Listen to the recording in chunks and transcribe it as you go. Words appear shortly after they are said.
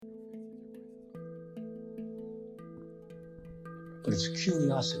but it's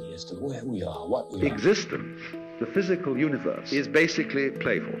curiosity as to where we are, what we are. Existence, the physical universe, is basically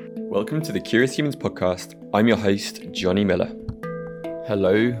playful. Welcome to the Curious Humans podcast. I'm your host, Johnny Miller.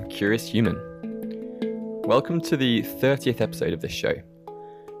 Hello, Curious Human. Welcome to the 30th episode of this show,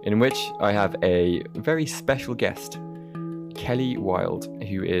 in which I have a very special guest, Kelly Wild,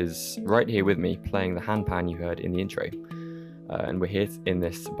 who is right here with me playing the handpan you heard in the intro. And we're here in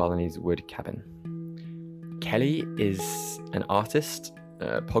this Balinese wood cabin. Kelly is an artist,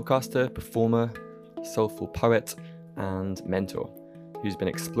 podcaster, performer, soulful poet, and mentor who's been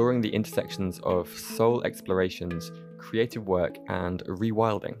exploring the intersections of soul explorations, creative work, and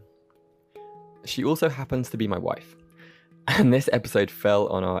rewilding. She also happens to be my wife, and this episode fell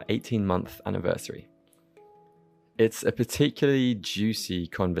on our 18-month anniversary. It's a particularly juicy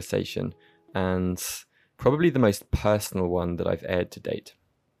conversation, and probably the most personal one that I've aired to date.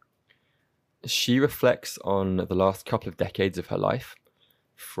 She reflects on the last couple of decades of her life,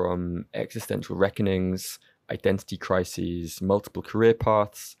 from existential reckonings, identity crises, multiple career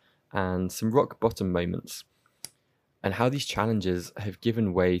paths, and some rock bottom moments, and how these challenges have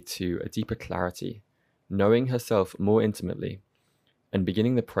given way to a deeper clarity, knowing herself more intimately, and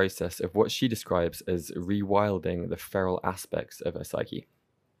beginning the process of what she describes as rewilding the feral aspects of her psyche.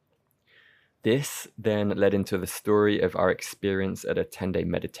 This then led into the story of our experience at a 10-day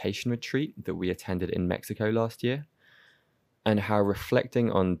meditation retreat that we attended in Mexico last year, and how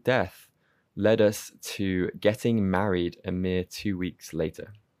reflecting on death led us to getting married a mere 2 weeks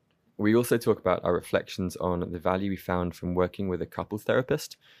later. We also talk about our reflections on the value we found from working with a couples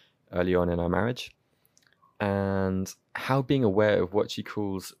therapist early on in our marriage, and how being aware of what she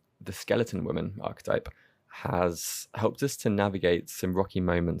calls the skeleton woman archetype has helped us to navigate some rocky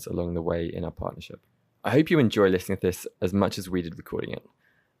moments along the way in our partnership. I hope you enjoy listening to this as much as we did recording it.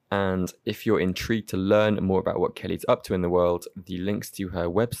 And if you're intrigued to learn more about what Kelly's up to in the world, the links to her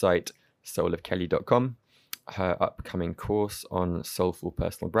website, soulofkelly.com, her upcoming course on soulful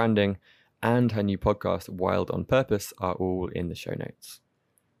personal branding, and her new podcast, Wild on Purpose, are all in the show notes.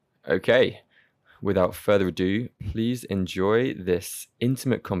 Okay, without further ado, please enjoy this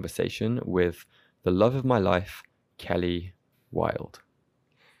intimate conversation with the love of my life, Kelly Wild.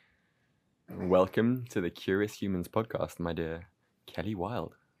 Welcome to the Curious Humans podcast, my dear Kelly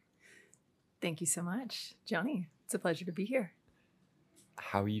Wild. Thank you so much, Johnny. It's a pleasure to be here.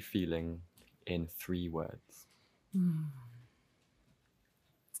 How are you feeling in 3 words?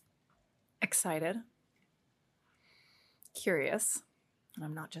 Excited. Curious. And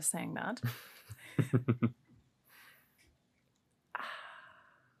I'm not just saying that.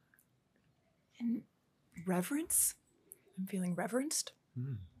 And reverence. I'm feeling reverenced.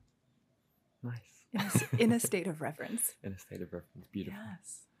 Nice. In a state of reverence. In a state of reverence. Beautiful.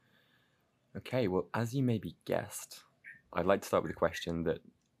 Yes. Okay, well, as you maybe guessed, I'd like to start with a question that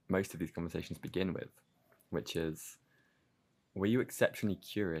most of these conversations begin with, which is, were you exceptionally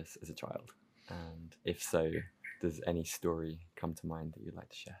curious as a child? And if so, does any story come to mind that you'd like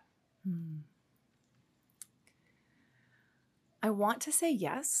to share? I want to say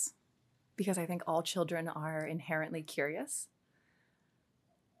yes, because I think all children are inherently curious,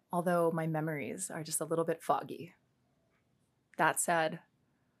 although my memories are just a little bit foggy. That said,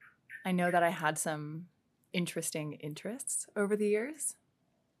 I know that I had some interesting interests over the years.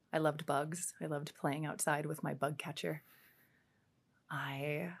 I loved bugs. I loved playing outside with my bug catcher.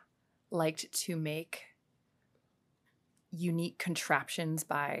 I liked to make unique contraptions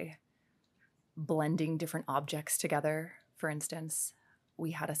by blending different objects together. For instance,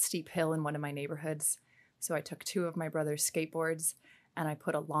 we had a steep hill in one of my neighborhoods, so I took 2 of my brother's skateboards and I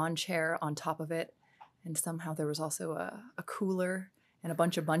put a lawn chair on top of it, and somehow there was also a cooler and a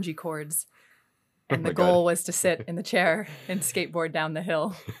bunch of bungee cords, and the goal was to sit in the chair and skateboard down the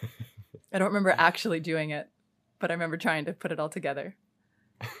hill. I don't remember actually doing it, but I remember trying to put it all together.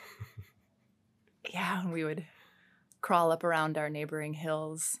 Yeah, and we would crawl up around our neighboring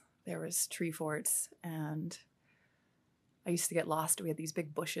hills. There was tree forts, and I used to get lost. We had these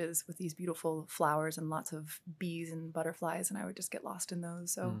big bushes with these beautiful flowers and lots of bees and butterflies, and I would just get lost in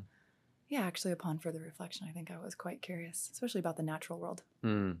those. So yeah, actually, upon further reflection, I think I was quite curious, especially about the natural world.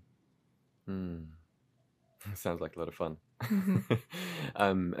 Sounds like a lot of fun.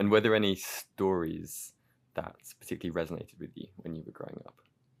 And were there any stories that particularly resonated with you when you were growing up?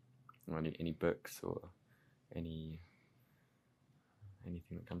 Or any books or anything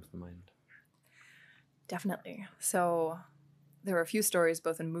that comes to mind? Definitely. So there were a few stories,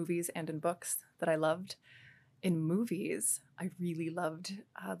 both in movies and in books, that I loved. In movies, I really loved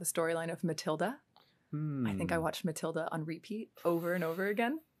the storyline of Matilda. I think I watched Matilda on repeat over and over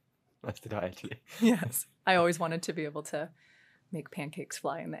again. As did I, actually. Yes. I always wanted to be able to make pancakes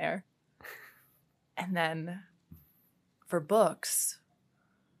fly in the air. And then for books,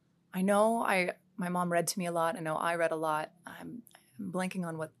 I know my mom read to me a lot. I know I read a lot. I'm blanking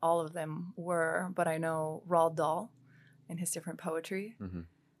on what all of them were, but I know Roald Dahl and his different poetry. Mm-hmm.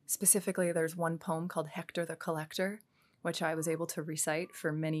 Specifically, there's one poem called Hector the Collector, which I was able to recite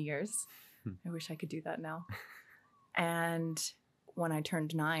for many years. I wish I could do that now. And when I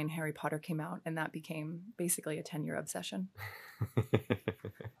turned 9, Harry Potter came out, and that became basically a 10-year obsession.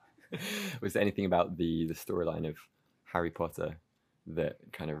 Was there anything about the storyline of Harry Potter that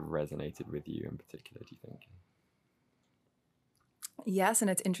kind of resonated with you in particular, do you think? Yes, and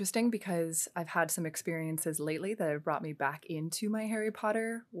it's interesting because I've had some experiences lately that have brought me back into my Harry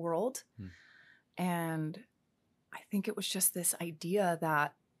Potter world. And I think it was just this idea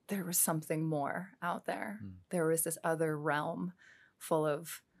that there was something more out there. There was this other realm full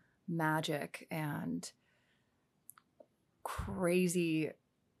of magic and crazy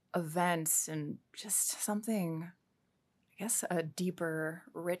events and just something, I guess, a deeper,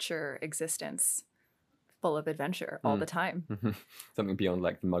 richer existence full of adventure all the time. Something beyond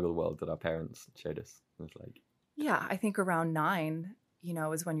like the Muggle world that our parents showed us. It was like, yeah, I think around 9,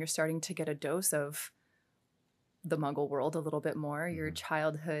 is when you're starting to get a dose of the Muggle world a little bit more. Your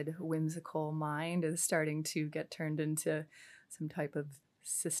childhood whimsical mind is starting to get turned into some type of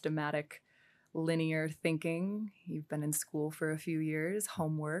systematic linear thinking. You've been in school for a few years,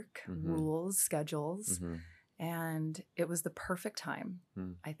 homework, rules, schedules. And it was the perfect time,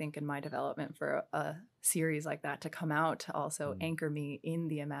 I think, in my development for a series like that to come out to also anchor me in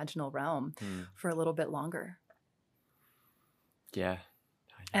the imaginal realm for a little bit longer. Yeah.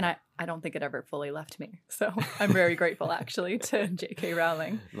 And I don't think it ever fully left me. So I'm very grateful, actually, to J.K.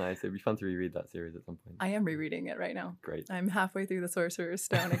 Rowling. Nice. It'd be fun to reread that series at some point. I am rereading it right now. Great. I'm halfway through The Sorcerer's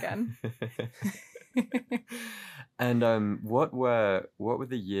Stone again. And what were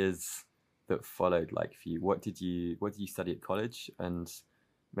the years that followed like for you? What did you study at college? And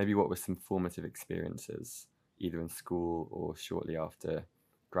maybe what were some formative experiences, either in school or shortly after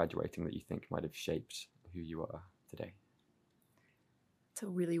graduating, that you think might have shaped who you are today? It's a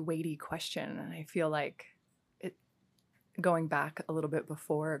really weighty question, and I feel like going back a little bit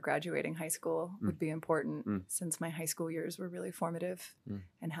before graduating high school would be important, since my high school years were really formative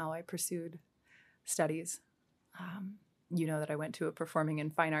in how I pursued studies. That I went to a performing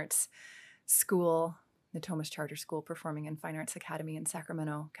and fine arts school, the Thomas Charter School Performing and Fine Arts Academy in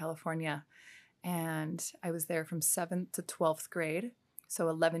Sacramento, California. And I was there from 7th to 12th grade, so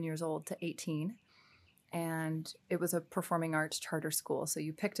 11 years old to 18. And it was a performing arts charter school. So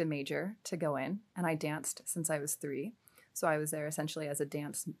you picked a major to go in, and I danced since I was 3. So I was there essentially as a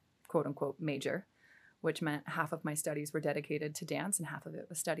dance, quote unquote, major, which meant half of my studies were dedicated to dance and half of it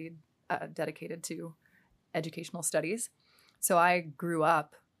was dedicated to educational studies. So I grew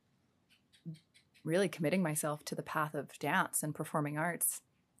up really committing myself to the path of dance and performing arts.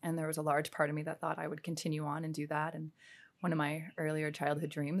 And there was a large part of me that thought I would continue on and do that. And one of my earlier childhood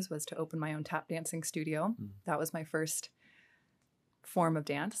dreams was to open my own tap dancing studio. That was my first form of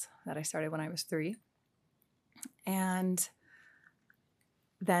dance that I started when I was 3. And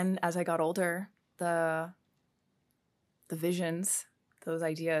then as I got older, the visions, those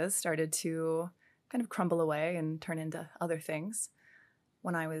ideas started to kind of crumble away and turn into other things.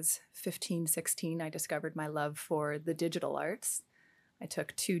 When I was 15, 16, I discovered my love for the digital arts. I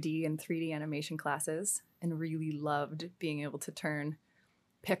took 2D and 3D animation classes and really loved being able to turn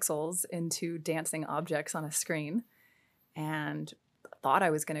pixels into dancing objects on a screen, and thought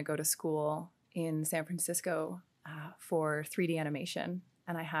I was going to go to school in San Francisco for 3D animation.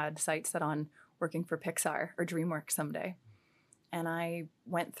 And I had sights set on working for Pixar or DreamWorks someday. And I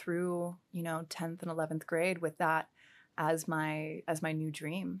went through, 10th and 11th grade with that as my new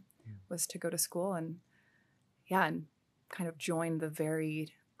dream, was to go to school and kind of join the very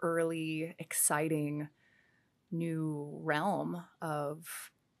early, exciting new realm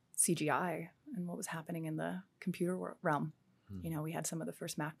of CGI and what was happening in the computer realm. We had some of the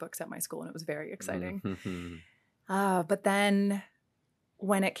first MacBooks at my school, and it was very exciting. But then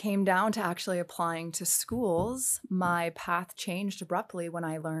when it came down to actually applying to schools, my path changed abruptly when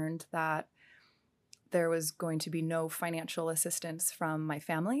I learned that there was going to be no financial assistance from my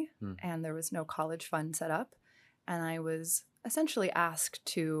family, and there was no college fund set up. And I was essentially asked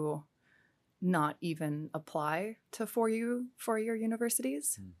to not even apply to four-year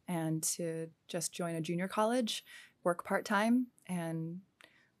universities and to just join a junior college, work part-time, and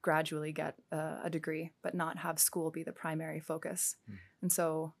gradually get a degree, but not have school be the primary focus. And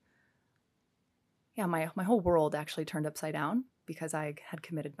so, my whole world actually turned upside down, because I had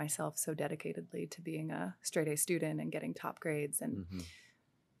committed myself so dedicatedly to being a straight A student and getting top grades. And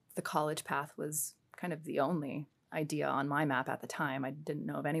the college path was kind of the only idea on my map at the time. I didn't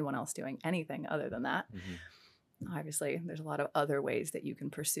know of anyone else doing anything other than that. Obviously, there's a lot of other ways that you can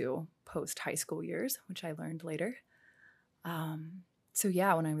pursue post high school years, which I learned later. So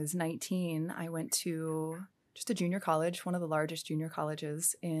yeah, when I was 19, I went to just a junior college, one of the largest junior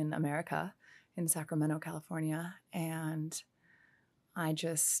colleges in America, in Sacramento, California. And I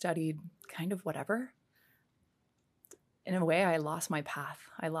just studied kind of whatever. In a way, I lost my path.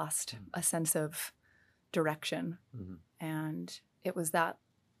 I lost a sense of direction. And it was that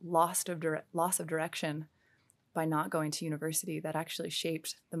loss of direction by not going to university that actually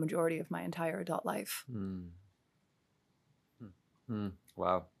shaped the majority of my entire adult life.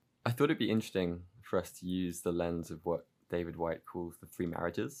 Wow. I thought it'd be interesting for us to use the lens of what David Whyte calls the three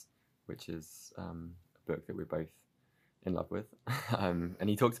marriages, which is a book that we're both in love with. And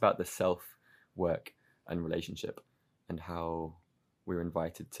he talks about the self, work, and relationship, and how we're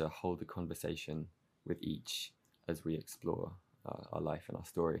invited to hold a conversation with each as we explore our life and our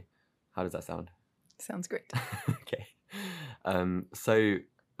story. How does that sound? Sounds great. Okay. So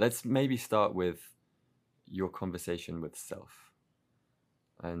let's maybe start with your conversation with self.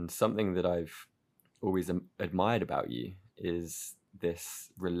 And something that I've always admired about you is this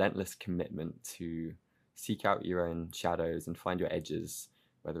relentless commitment to seek out your own shadows and find your edges,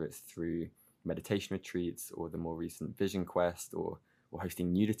 whether it's through meditation retreats or the more recent Vision Quest or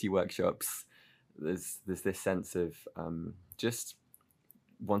hosting nudity workshops. There's this sense of just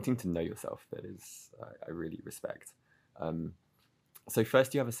wanting to know yourself that is I really respect. So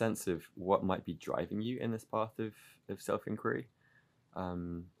first, do you have a sense of what might be driving you in this path of self-inquiry?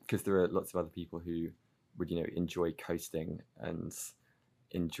 Because there are lots of other people who would, enjoy coasting and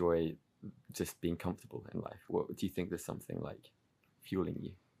enjoy just being comfortable in life. What do you think there's something like fueling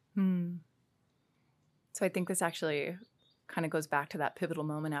you? So I think this actually kind of goes back to that pivotal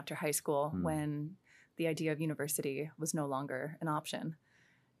moment after high school when the idea of university was no longer an option.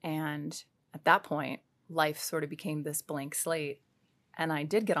 And at that point, life sort of became this blank slate. And I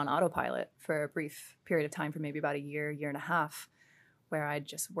did get on autopilot for a brief period of time, for maybe about a year and a half, where I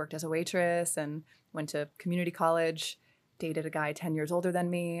just worked as a waitress and went to community college, dated a guy 10 years older than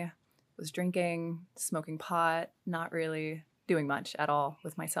me, was drinking, smoking pot, not really doing much at all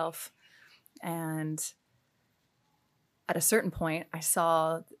with myself. And at a certain point, I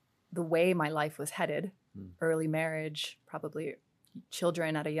saw the way my life was headed, early marriage, probably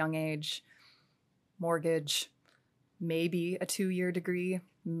children at a young age, mortgage, maybe a 2-year degree,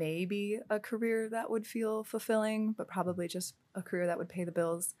 maybe a career that would feel fulfilling, but probably just a career that would pay the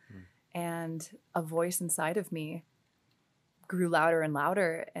bills. And a voice inside of me grew louder and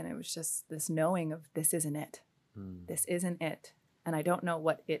louder. And it was just this knowing of this isn't it. This isn't it. And I don't know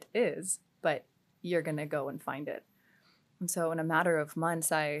what it is, but you're going to go and find it. And so in a matter of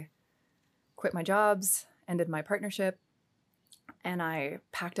months, I quit my jobs, ended my partnership, and I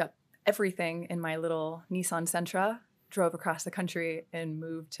packed up everything in my little Nissan Sentra, drove across the country, and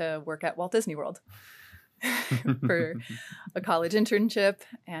moved to work at Walt Disney World for a college internship.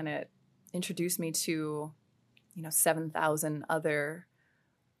 And it introduced me to, 7,000 other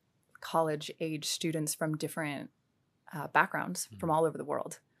college-age students from different backgrounds from all over the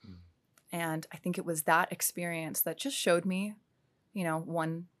world. And I think it was that experience that just showed me, on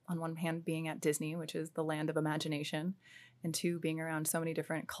one hand, being at Disney, which is the land of imagination, and two, being around so many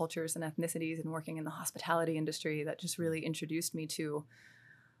different cultures and ethnicities and working in the hospitality industry, that just really introduced me to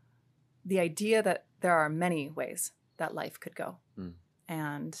the idea that there are many ways that life could go.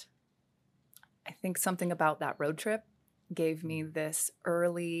 And I think something about that road trip gave me this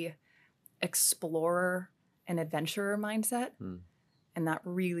early explorer and adventurer mindset. And that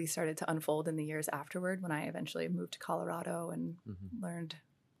really started to unfold in the years afterward when I eventually moved to Colorado and learned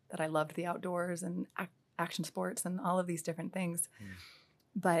that I loved the outdoors and action sports and all of these different things.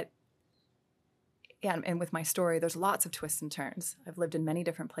 But yeah, and with my story, there's lots of twists and turns. I've lived in many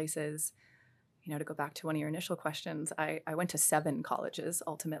different places. To go back to one of your initial questions, I went to 7 colleges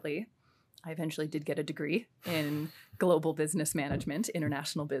ultimately. I eventually did get a degree in global business management,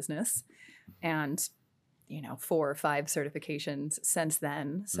 international business, and 4 or 5 certifications since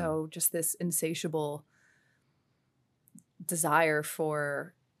then. So just this insatiable desire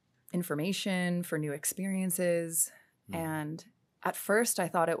for information, for new experiences. And at first I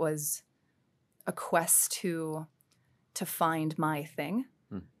thought it was a quest to find my thing.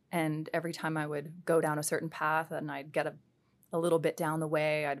 And every time I would go down a certain path and I'd get a little bit down the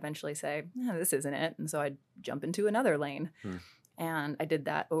way, I'd eventually say, this isn't it. And so I'd jump into another lane. And I did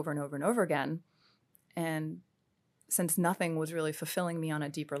that over and over and over again. And since nothing was really fulfilling me on a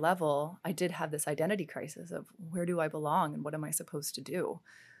deeper level, I did have this identity crisis of where do I belong and what am I supposed to do?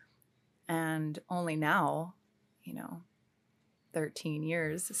 And only now, 13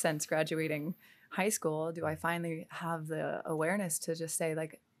 years since graduating high school, do I finally have the awareness to just say,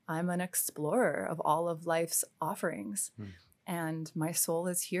 like, I'm an explorer of all of life's offerings. And my soul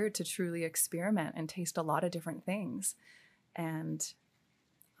is here to truly experiment and taste a lot of different things. And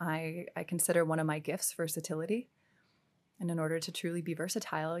I consider one of my gifts versatility. And in order to truly be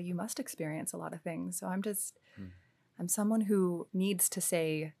versatile, you must experience a lot of things. So I'm someone who needs to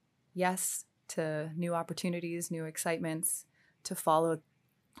say yes to new opportunities, new excitements, to follow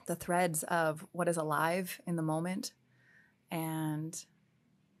the threads of what is alive in the moment. And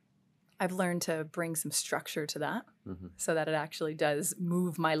I've learned to bring some structure to that so that it actually does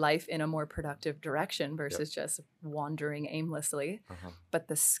move my life in a more productive direction versus just wandering aimlessly. But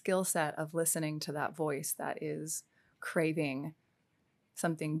the skill set of listening to that voice that is craving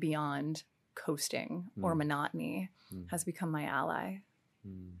something beyond coasting or monotony has become my ally.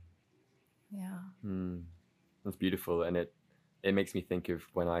 Yeah. That's beautiful. And it makes me think of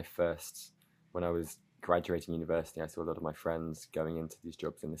when I was graduating university, I saw a lot of my friends going into these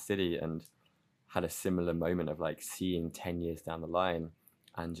jobs in the city and had a similar moment of like seeing 10 years down the line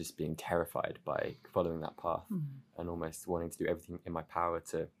and just being terrified by following that path and almost wanting to do everything in my power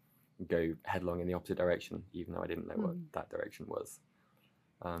to go headlong in the opposite direction, even though I didn't know what that direction was.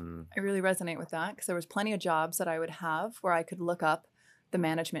 I really resonate with that because there was plenty of jobs that I would have where I could look up the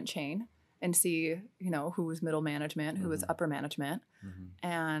management chain and see, who was middle management, who was upper management.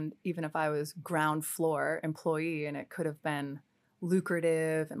 And even if I was ground floor employee and it could have been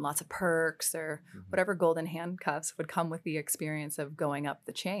lucrative and lots of perks or whatever golden handcuffs would come with the experience of going up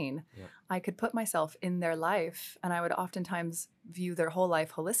the chain, I could put myself in their life. And I would oftentimes view their whole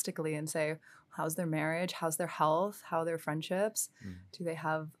life holistically and say, how's their marriage? How's their health? How are their friendships? Do they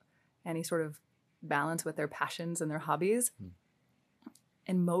have any sort of balance with their passions and their hobbies?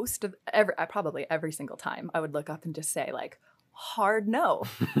 And probably every single time I would look up and just say, like, hard no.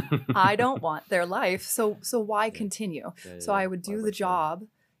 I don't want their life. So why continue? So I would do the job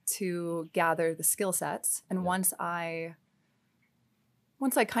to gather the skill sets. And once I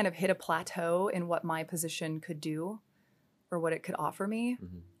kind of hit a plateau in what my position could do or what it could offer me,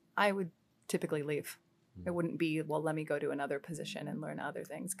 I would typically leave. It wouldn't be, well, let me go to another position and learn other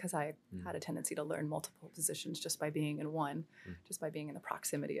things, because I had a tendency to learn multiple positions just by being in one, just by being in the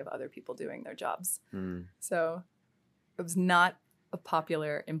proximity of other people doing their jobs. So I was not a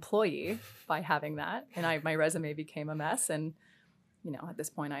popular employee by having that. And my resume became a mess. And, at this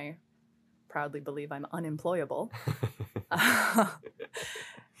point, I proudly believe I'm unemployable.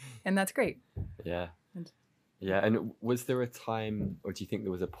 And that's great. Yeah. And was there a time, or do you think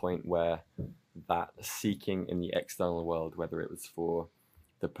there was a point where that seeking in the external world, whether it was for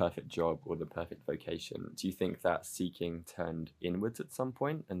the perfect job or the perfect vocation, do you think that seeking turned inwards at some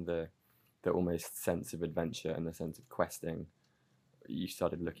point, and the almost sense of adventure and the sense of questing, you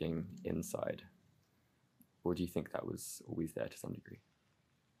started looking inside? Or do you think that was always there to some degree?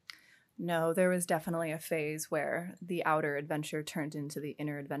 No, there was definitely a phase where the outer adventure turned into the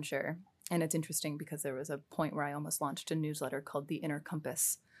inner adventure. And it's interesting because there was a point where I almost launched a newsletter called The Inner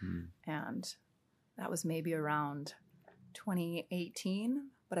Compass. And that was maybe around 2018,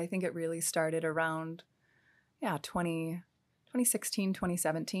 but I think it really started around 2016,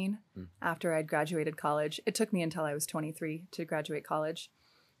 2017, after I'd graduated college. It took me until I was 23 to graduate college.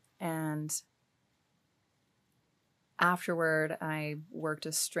 And afterward, I worked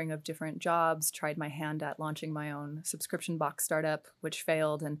a string of different jobs, tried my hand at launching my own subscription box startup, which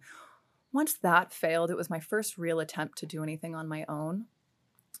failed. And once that failed, it was my first real attempt to do anything on my own.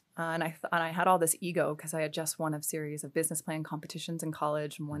 And I had all this ego because I had just won a series of business plan competitions in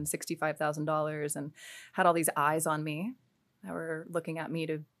college and won $65,000 and had all these eyes on me that were looking at me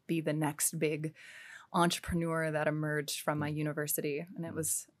to be the next big entrepreneur that emerged from my university. And it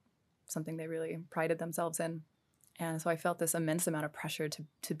was something they really prided themselves in. And so I felt this immense amount of pressure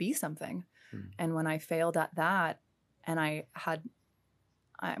to be something. And when I failed at that, and I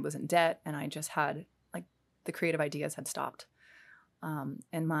was in debt, and I just had, like, the creative ideas had stopped.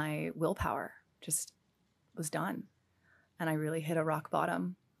 And my willpower just was done. And I really hit a rock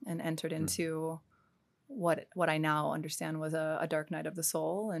bottom and entered into what I now understand was a dark night of the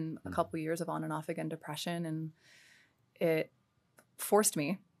soul and a couple of years of on and off again depression. And it forced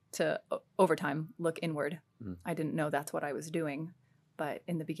me to, over time, look inward. I didn't know that's what I was doing. But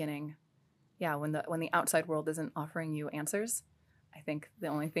in the beginning, when the outside world isn't offering you answers, I think the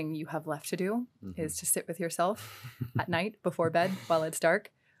only thing you have left to do is to sit with yourself at night before bed while it's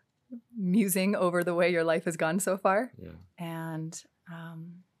dark, musing over the way your life has gone so far. Yeah. And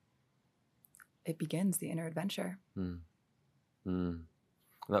it begins the inner adventure.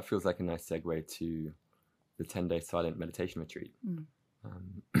 That feels like a nice segue to the 10-day silent meditation retreat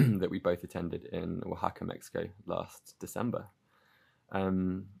that we both attended in Oaxaca, Mexico last December.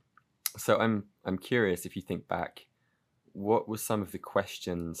 So I'm curious, if you think back, what were some of the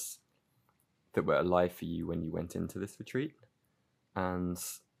questions that were alive for you when you went into this retreat? And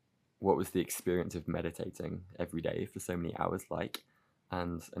what was the experience of meditating every day for so many hours like?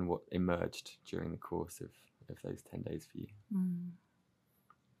 And what emerged during the course of those 10 days for you?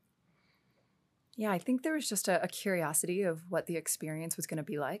 Yeah, I think there was just a curiosity of what the experience was going to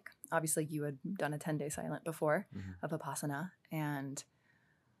be like. Obviously, you had done a 10-day silent before of Vipassana, and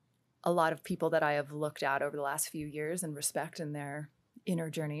a lot of people that I have looked at over the last few years and respect in their inner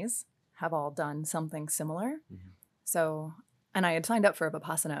journeys have all done something similar. So, and I had signed up for a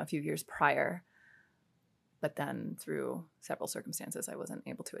Vipassana a few years prior, but then through several circumstances, I wasn't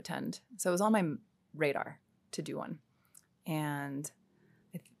able to attend. So it was on my radar to do one. And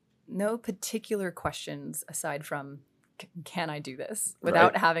no particular questions aside from, can I do this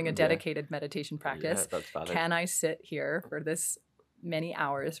without having a dedicated meditation practice? Yeah, that's valid. Can I sit here for this many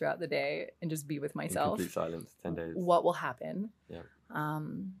hours throughout the day and just be with myself? In complete silence, 10 days. What will happen? Yeah.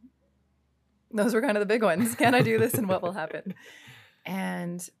 Those were kind of the big ones. Can I do this and what will happen?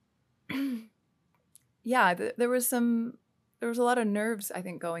 And yeah, there was a lot of nerves, I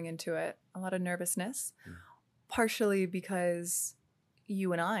think, going into it, a lot of nervousness, partially because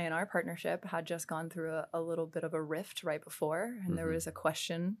you and I in our partnership had just gone through a little bit of a rift right before. And there was a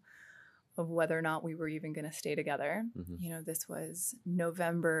question of whether or not we were even going to stay together. You know, this was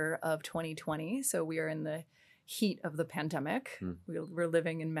November of 2020. So we are in the heat of the pandemic. We're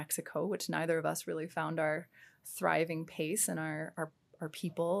living in Mexico, which neither of us really found our thriving pace and our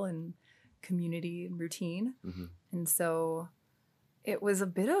people and community and routine. And so it was a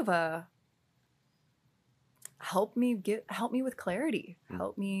bit of a help me with clarity,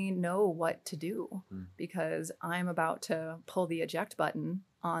 help me know what to do, because I'm about to pull the eject button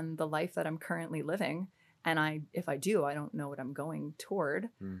on the life that I'm currently living. And if I do, I don't know what I'm going toward.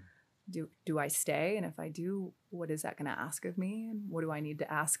 Do I stay? And if I do, what is that going to ask of me? And what do I need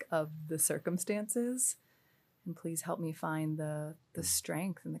to ask of the circumstances? And please help me find the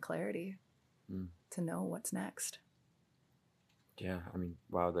strength and the clarity to know what's next. Yeah, I mean,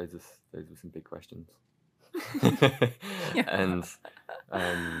 wow, those were some big questions. Yeah. And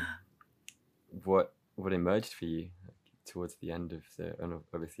what emerged for you towards the end of and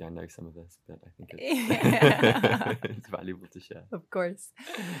obviously I know some of this, but I think it's valuable to share. Of course.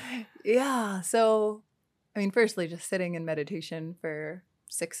 Yeah. So, I mean, firstly, just sitting in meditation for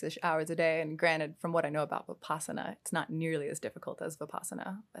 6-ish hours a day. And granted, from what I know about Vipassana, it's not nearly as difficult as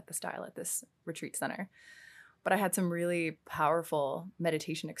Vipassana at the style at this retreat center. But I had some really powerful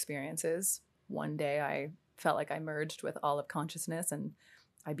meditation experiences. One day I felt like I merged with all of consciousness and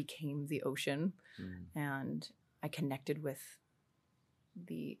I became the ocean. And I connected with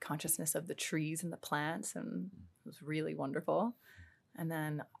the consciousness of the trees and the plants, and it was really wonderful. And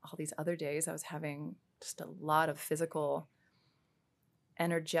then all these other days I was having just a lot of physical,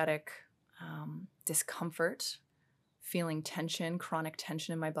 energetic discomfort, feeling tension, chronic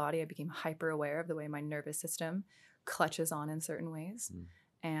tension in my body. I became hyper aware of the way my nervous system clutches on in certain ways.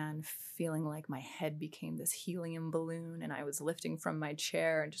 And feeling like my head became this helium balloon and I was lifting from my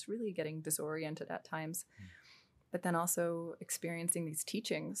chair and just really getting disoriented at times. But then also experiencing these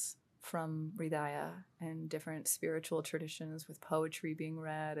teachings from Hridaya and different spiritual traditions with poetry being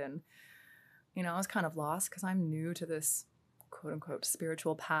read. And, you know, I was kind of lost because I'm new to this quote unquote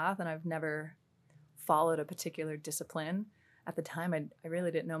spiritual path and I've never followed a particular discipline. At the time, I really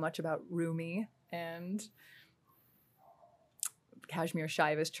didn't know much about Rumi and Kashmir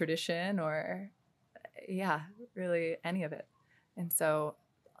Shaivist tradition or, really any of it. And so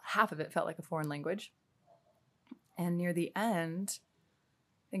half of it felt like a foreign language. And near the end,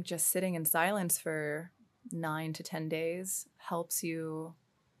 I think just sitting in silence for 9 to 10 days helps you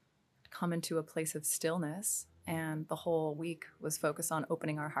come into a place of stillness. And the whole week was focused on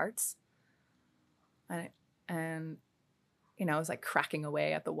opening our hearts. And you know, it was like cracking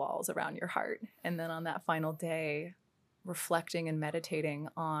away at the walls around your heart. And then on that final day, reflecting and meditating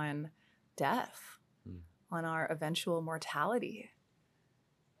on death, on our eventual mortality.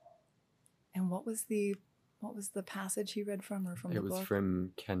 And what was the passage he read from, or from the book? It was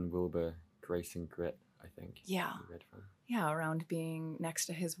from Ken Wilber, Grace and Grit, I think. Yeah. He read from. Yeah, around being next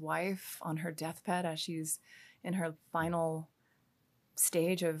to his wife on her deathbed as she's in her final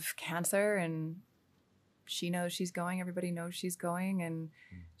stage of cancer, and she knows she's going, everybody knows she's going, and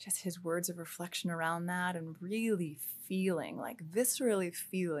just his words of reflection around that, and really feeling, like viscerally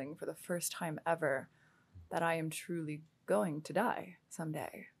feeling for the first time ever that I am truly going to die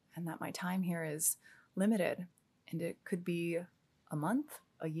someday, and that my time here is limited, and it could be a month,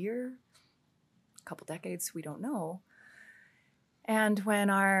 a year, a couple decades, we don't know. And when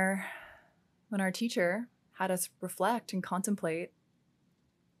our teacher had us reflect and contemplate,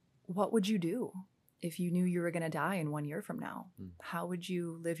 what would you do if you knew you were going to die in 1 year from now? How would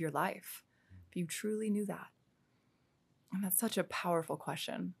you live your life if you truly knew that? And that's such a powerful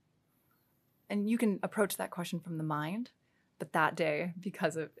question. And you can approach that question from the mind, but that day,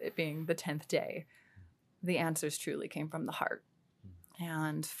 because of it being the 10th day, the answers truly came from the heart.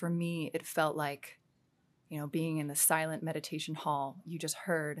 And for me, it felt like, being in a silent meditation hall, you just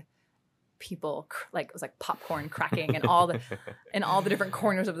heard people, like it was like popcorn cracking in all the different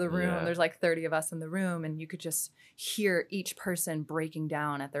corners of the room. Yeah. There's like 30 of us in the room, and you could just hear each person breaking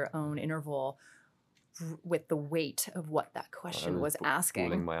down at their own interval with the weight of what that question was asking.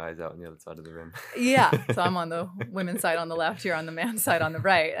 Pulling my eyes out on the other side of the room. Yeah. So I'm on the women's side on the left, you're on the man's side on the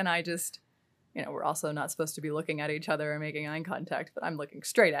right. And I just, we're also not supposed to be looking at each other or making eye contact, but I'm looking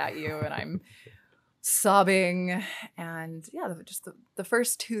straight at you and I'm sobbing. And yeah, just the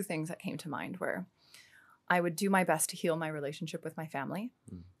first two things that came to mind were I would do my best to heal my relationship with my family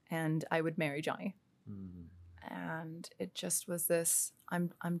and I would marry Johnny. And it just was this,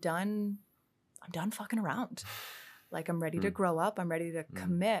 I'm done fucking around. Like I'm ready to grow up. I'm ready to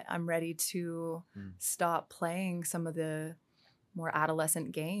commit. I'm ready to stop playing some of the more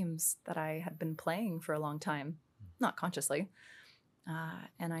adolescent games that I had been playing for a long time, not consciously.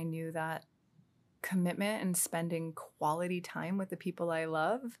 And I knew that commitment and spending quality time with the people I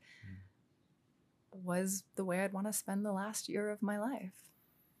love was the way I'd want to spend the last year of my life.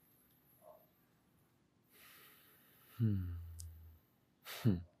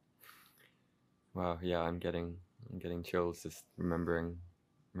 Wow, yeah, I'm getting chills just remembering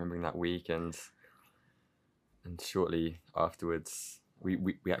that week, and shortly afterwards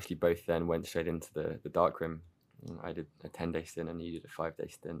we actually both then went straight into the dark room. I did a 10-day stint and you did a 5-day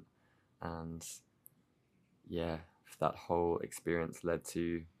stint, and yeah, that whole experience led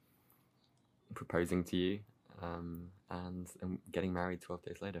to proposing to you and getting married 12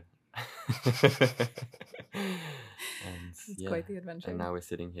 days later. And It's quite the adventure. And now we're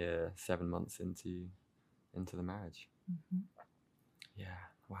sitting here 7 months into the marriage. Yeah,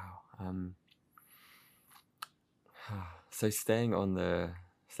 wow. So staying on the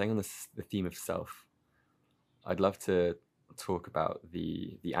theme of self, I'd love to talk about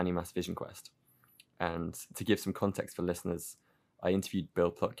the Animas Vision Quest. And to give some context for listeners, I interviewed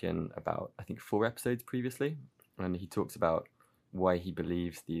Bill Plotkin about, I think, 4 episodes previously, and he talks about why he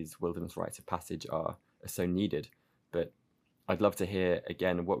believes these wilderness rites of passage are so needed. But I'd love to hear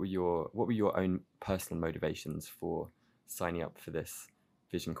again, what were your own personal motivations for signing up for this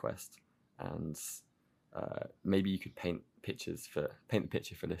Vision Quest, and maybe you could paint the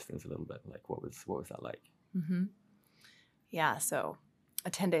picture for listeners a little bit. Like what was that like? Yeah, so a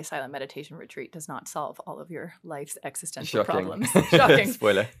 10-day silent meditation retreat does not solve all of your life's existential problems. Shocking.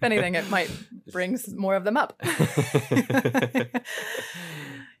 Spoiler. If anything, it might bring more of them up.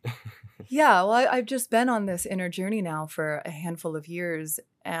 Yeah, well, I've just been on this inner journey now for a handful of years,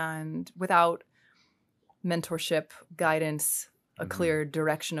 and without mentorship, guidance, a clear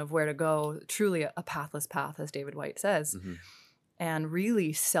direction of where to go, truly a pathless path, as David Whyte says, and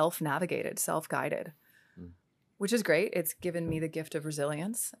really self-navigated, self-guided, which is great. It's given me the gift of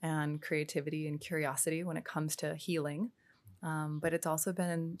resilience and creativity and curiosity when it comes to healing. But it's also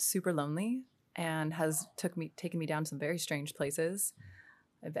been super lonely and has taken me down some very strange places.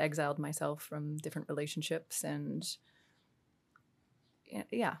 I've exiled myself from different relationships, and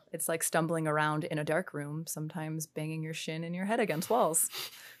yeah, it's like stumbling around in a dark room, sometimes banging your shin and your head against walls,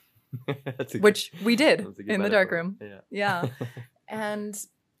 which we did in the dark room. Yeah. And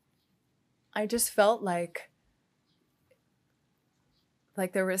I just felt like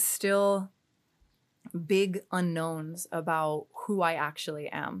there was still big unknowns about who I actually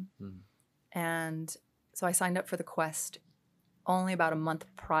am. And so I signed up for the quest only about a month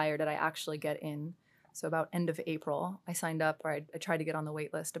prior did I actually get in. So about end of April, I signed up, or I tried to get on the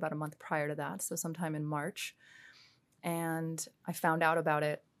wait list about a month prior to that. So sometime in March. And I found out about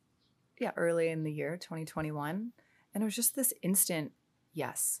it, early in the year, 2021. And it was just this instant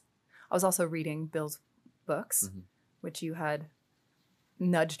yes. I was also reading Bill's books, which you had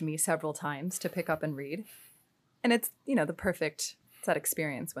nudged me several times to pick up and read. And it's, it's that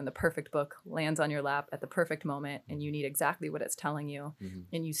experience when the perfect book lands on your lap at the perfect moment and you need exactly what it's telling you.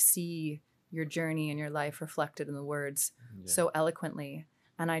 And you see your journey and your life reflected in the words so eloquently.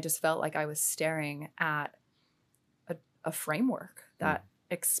 And I just felt like I was staring at a framework that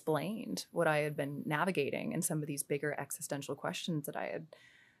explained what I had been navigating and some of these bigger existential questions that I had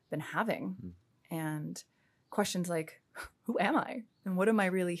been having. And questions like, who am I? And what am I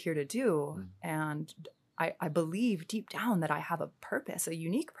really here to do? And I believe deep down that I have a purpose, a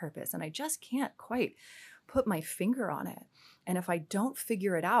unique purpose, and I just can't quite put my finger on it. And if I don't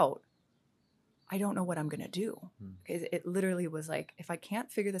figure it out, I don't know what I'm going to do. It literally was like, if I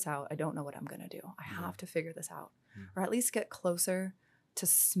can't figure this out, I don't know what I'm going to do. I have to figure this out, or at least get closer to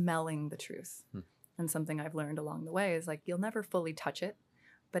smelling the truth. And something I've learned along the way is like, you'll never fully touch it,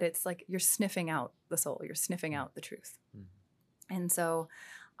 but it's like you're sniffing out the soul, you're sniffing out the truth. And so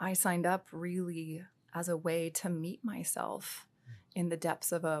I signed up really as a way to meet myself in the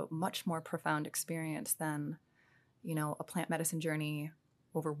depths of a much more profound experience than, you know, a plant medicine journey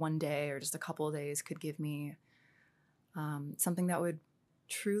over one day or just a couple of days could give me. Something that would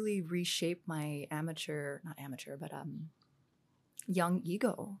truly reshape my young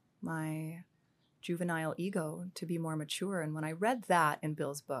ego, my juvenile ego, to be more mature. And when I read that in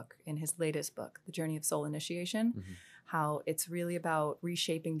Bill's book, in his latest book, The Journey of Soul Initiation, how it's really about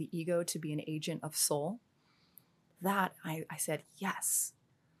reshaping the ego to be an agent of soul, that I said, yes,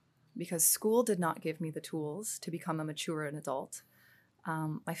 because school did not give me the tools to become a mature adult.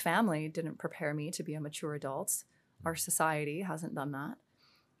 My family didn't prepare me to be a mature adult. Our society hasn't done that.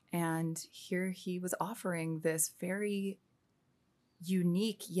 And here he was offering this very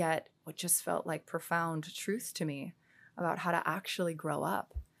unique, yet what just felt like profound truth to me about how to actually grow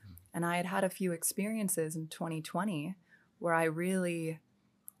up. And I had had a few experiences in 2020 where I really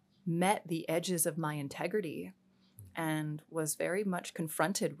met the edges of my integrity and was very much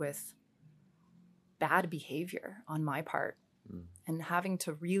confronted with bad behavior on my part. And having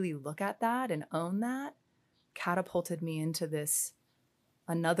to really look at that and own that catapulted me into this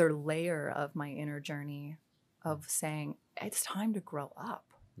another layer of my inner journey of saying, it's time to grow up.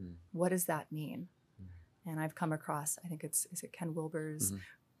 What does that mean? And I've come across, I think is it Ken Wilber's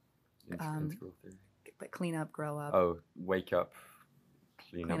clean up, grow up. Oh, wake up,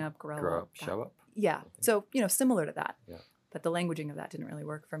 clean up, grow up, show up. Yeah. So, you know, similar to that. Yeah. But the languaging of that didn't really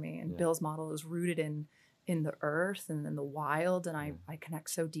work for me. And Bill's model is rooted in the earth and in the wild. And I connect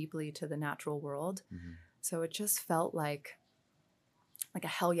so deeply to the natural world. So it just felt like a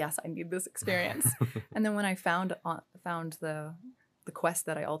hell yes, I need this experience. And then when I found the quest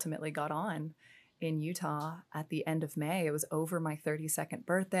that I ultimately got on in Utah at the end of May, it was over my 32nd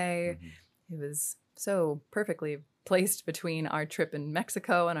birthday. It was so perfectly placed between our trip in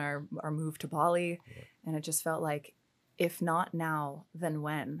Mexico and our move to Bali. And it just felt like, if not now, then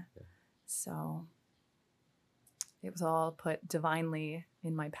when? So it was all put divinely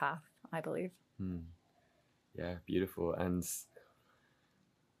in my path, I believe. Yeah, beautiful. And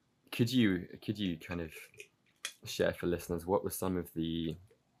could you kind of share for listeners what were some of the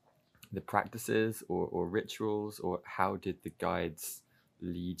practices or rituals, or how did the guides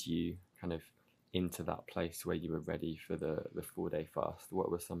lead you kind of into that place where you were ready for the 4-day fast?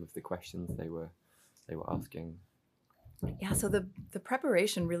 What were some of the questions they were asking? Yeah, so the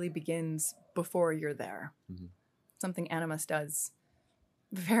preparation really begins before you're there. Something Animas does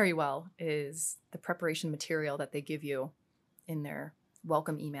very well is the preparation material that they give you in their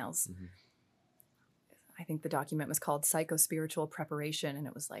welcome emails. I think the document was called Psycho-Spiritual Preparation, and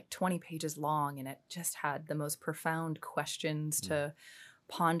it was like 20 pages long, and it just had the most profound questions to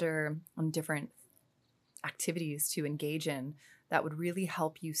ponder on different activities to engage in that would really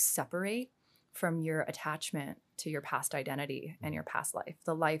help you separate from your attachment to your past identity and your past life,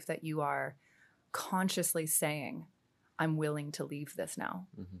 the life that you are consciously saying, I'm willing to leave this now.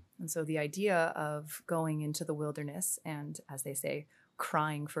 And so the idea of going into the wilderness and, as they say,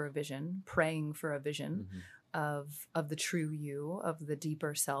 crying for a vision, praying for a vision of the true you, of the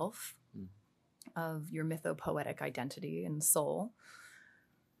deeper self, of your mythopoetic identity and soul,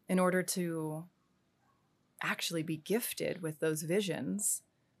 in order to actually be gifted with those visions,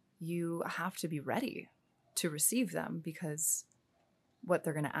 you have to be ready to receive them, because what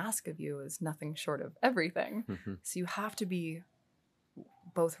they're going to ask of you is nothing short of everything. So you have to be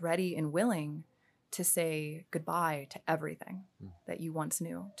both ready and willing to say goodbye to everything that you once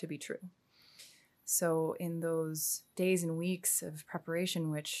knew to be true. So in those days and weeks of preparation,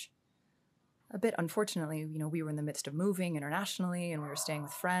 which a bit unfortunately, you know, we were in the midst of moving internationally and we were staying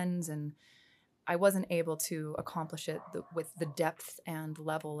with friends, and I wasn't able to accomplish it with the depth and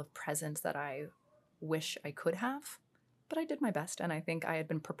level of presence that I wish I could have. But I did my best, and I think I had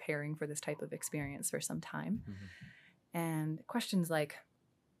been preparing for this type of experience for some time. And questions like,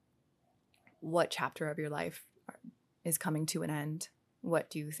 what chapter of your life is coming to an end? What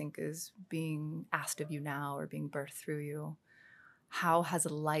do you think is being asked of you now or being birthed through you? How has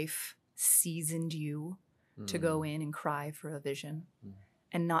life seasoned you to go in and cry for a vision?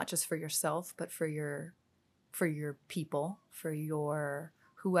 And not just for yourself, but for your people, for your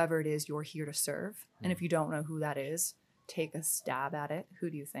whoever it is you're here to serve. And if you don't know who that is, take a stab at it. Who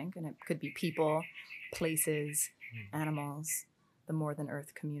do you think? And it could be people, places, animals, the more than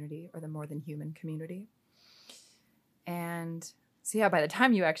earth community or the more than human community. And so yeah, by the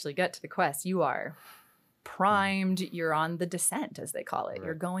time you actually get to the quest, you are primed. You're on the descent, as they call it. Right.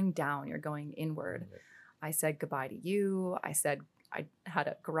 You're going down. You're going inward. Right. I said goodbye to you. I had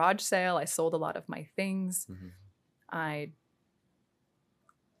a garage sale. I sold a lot of my things. I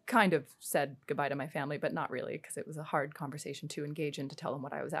kind of said goodbye to my family, but not really, because it was a hard conversation to engage in, to tell them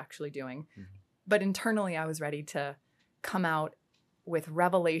what I was actually doing. But internally, I was ready to come out with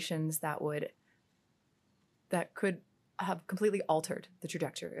revelations that could have completely altered the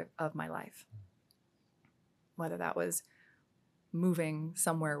trajectory of my life. Whether that was moving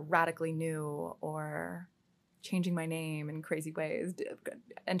somewhere radically new or changing my name in crazy ways,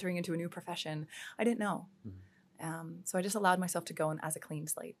 entering into a new profession, I didn't know. So I just allowed myself to go in as a clean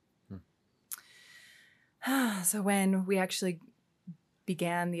slate. So when we actually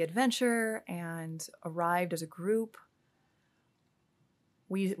began the adventure and arrived as a group,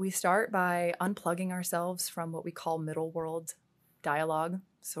 we start by unplugging ourselves from what we call middle world dialogue.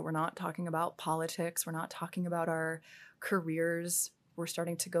 So we're not talking about politics. We're not talking about our careers. We're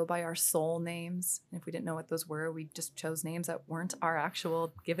starting to go by our soul names. And if we didn't know what those were, we just chose names that weren't our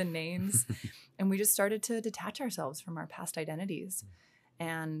actual given names. And we just started to detach ourselves from our past identities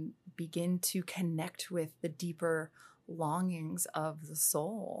and begin to connect with the deeper longings of the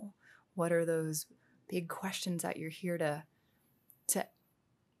soul. What are those big questions that you're here to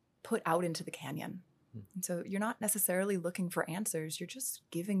put out into the canyon? And so you're not necessarily looking for answers. You're just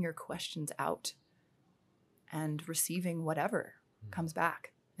giving your questions out and receiving whatever comes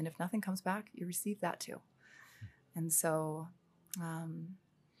back. And if nothing comes back, you receive that too. And so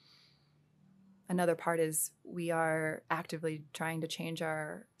another part is we are actively trying to change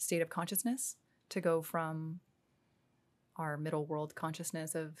our state of consciousness to go from our middle world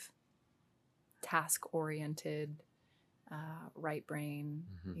consciousness of task-oriented, right brain,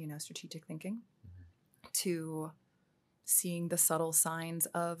 strategic thinking, to seeing the subtle signs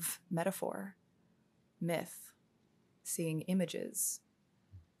of metaphor, myth, seeing images,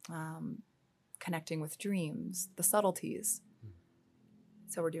 connecting with dreams, the subtleties.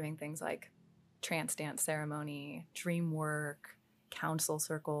 So we're doing things like trance dance ceremony, dream work, council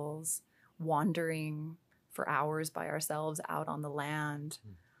circles, wandering for hours by ourselves out on the land.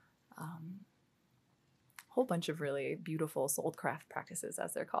 Whole bunch of really beautiful soulcraft practices,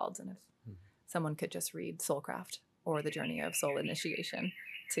 as they're called. And if someone could just read Soulcraft or The Journey of Soul Initiation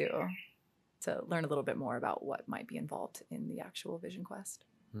to learn a little bit more about what might be involved in the actual vision quest.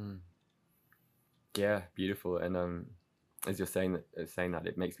 Yeah, beautiful. And as you're saying that,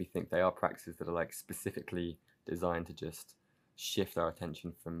 it makes me think they are practices that are like specifically designed to just shift our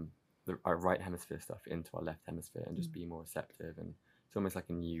attention from our right hemisphere stuff into our left hemisphere and just be more receptive. And it's almost like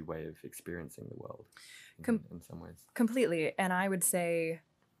a new way of experiencing the world in some ways. Completely. And I would say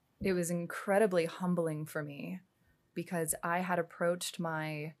it was incredibly humbling for me because I had approached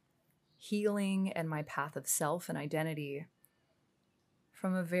my healing and my path of self and identity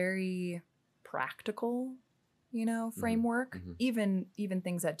from a very practical, framework. Even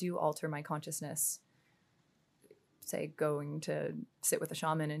things that do alter my consciousness, say going to sit with a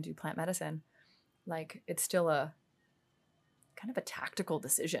shaman and do plant medicine, like it's still a kind of a tactical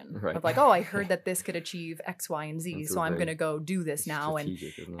decision of like, oh, I heard that this could achieve X, Y, and Z, so I'm going to go do this now. And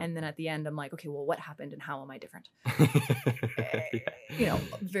then at the end, I'm like, okay, well, what happened and how am I different?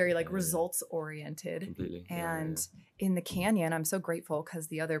 Very like results oriented. Completely. And in the canyon, I'm so grateful because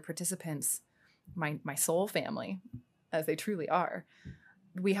the other participants, my soul family, as they truly are,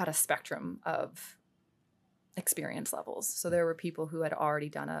 we had a spectrum of experience levels. So there were people who had already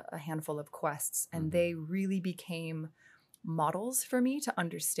done a handful of quests, and they really became models for me to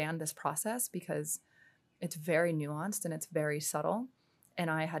understand this process because it's very nuanced and it's very subtle. And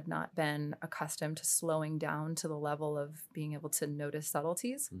I had not been accustomed to slowing down to the level of being able to notice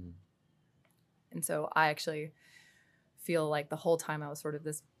subtleties. And so I actually feel like the whole time I was sort of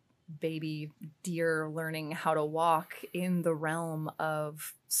this baby deer learning how to walk in the realm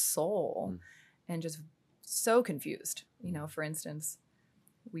of soul and just so confused. For instance,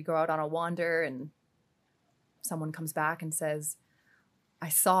 we go out on a wander and someone comes back and says, I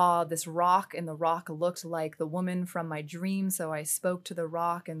saw this rock and the rock looked like the woman from my dream. So I spoke to the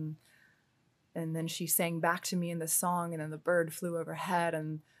rock and And then she sang back to me in this song, and then the bird flew overhead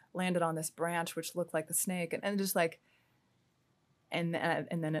and landed on this branch, which looked like the snake. And just like, and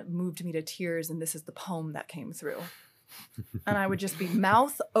then it moved me to tears. And this is the poem that came through. And I would just be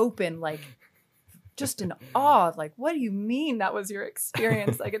mouth open, like just in awe of like, what do you mean that was your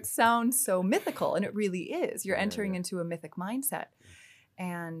experience? Like, it sounds so mythical, and it really is. You're entering into a mythic mindset.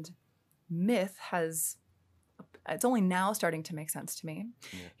 And myth it's only now starting to make sense to me.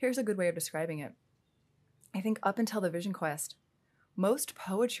 Yeah. Here's a good way of describing it. I think up until the Vision Quest, most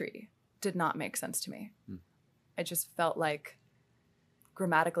poetry did not make sense to me. It just felt like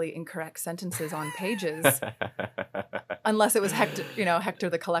grammatically incorrect sentences on pages, unless it was Hector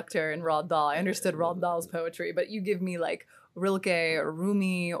the Collector and Roald Dahl. I understood Roald Dahl's poetry, but you give me like Rilke or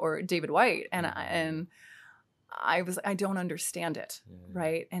Rumi or David Whyte, and I don't understand it,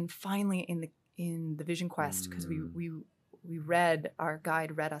 right? And finally, in the Vision Quest, because our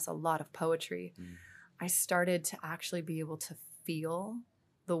guide read us a lot of poetry, I started to actually be able to feel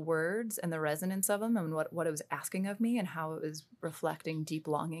the words and the resonance of them, and what it was asking of me, and how it was reflecting deep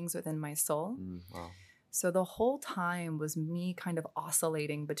longings within my soul. Wow. So the whole time was me kind of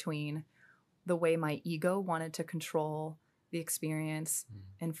oscillating between the way my ego wanted to control the experience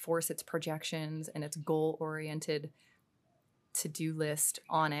and force its projections and its goal-oriented to-do list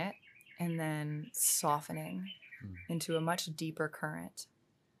on it, and then softening into a much deeper current.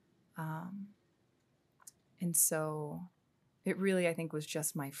 And so it really, I think, was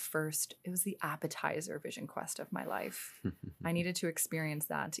just it was the appetizer Vision Quest of my life. I needed to experience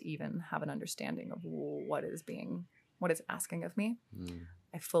that to even have an understanding of what is asking of me.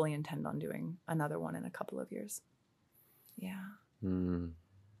 I fully intend on doing another one in a couple of years. Yeah.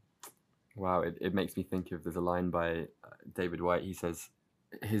 Wow, it makes me think of, there's a line by David Whyte. He says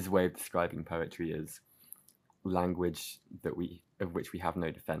his way of describing poetry is language of which we have no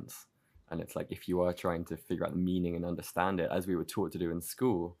defense. And it's like, if you are trying to figure out the meaning and understand it, as we were taught to do in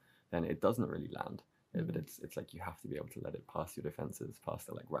school, then it doesn't really land. But it's like, you have to be able to let it pass your defenses, past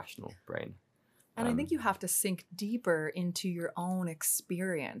the like rational brain. And I think you have to sink deeper into your own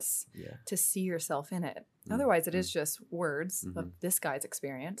experience to see yourself in it. Otherwise, it is just words of this guy's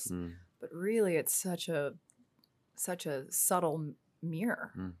experience. But really, it's such a subtle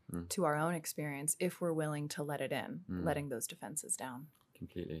mirror to our own experience if we're willing to let it in, letting those defenses down.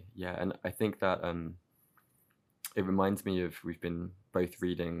 Completely. Yeah. And I think that it reminds me of, we've been both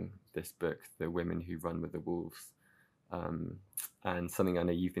reading this book, The Women Who Run with the Wolves. And something I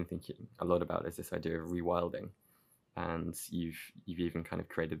know you've been thinking a lot about is this idea of rewilding. And you've even kind of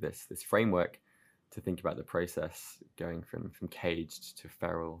created this framework to think about the process going from caged to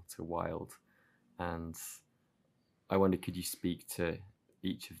feral to wild. And I wonder, could you speak to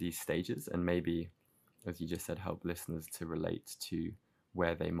each of these stages, and maybe, as you just said, help listeners to relate to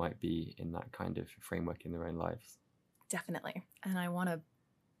where they might be in that kind of framework in their own lives? Definitely. And I want to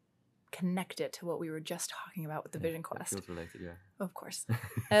connect it to what we were just talking about with the Vision Quest. It feels related, yeah. Of course.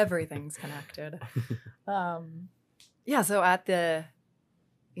 Everything's connected. So at the,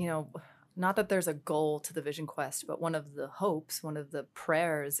 not that there's a goal to the Vision Quest, but one of the hopes, one of the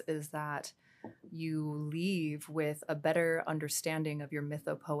prayers is that you leave with a better understanding of your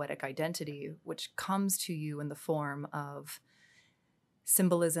mythopoetic identity, which comes to you in the form of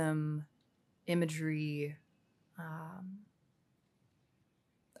symbolism, imagery,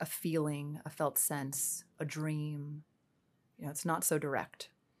 a feeling, a felt sense, a dream. It's not so direct.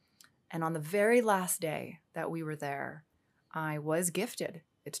 And on the very last day that we were there, I was gifted.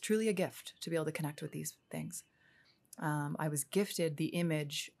 It's truly a gift to be able to connect with these things. I was gifted the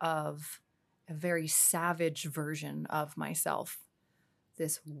image of a very savage version of myself,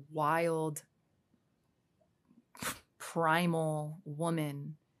 this wild, primal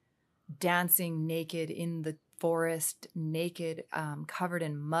woman dancing naked in the forest, naked, covered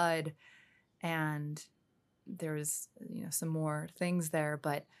in mud. And there's, some more things there,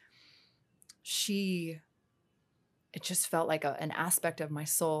 but it just felt like an aspect of my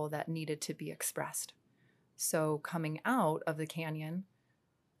soul that needed to be expressed. So coming out of the canyon,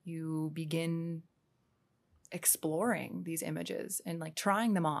 you begin exploring these images and like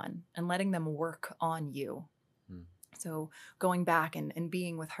trying them on and letting them work on you. So going back and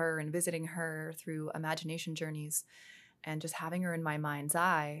being with her and visiting her through imagination journeys and just having her in my mind's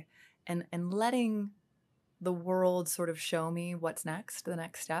eye and letting the world sort of show me what's next, the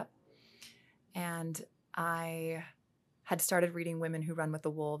next step. And I had started reading Women Who Run with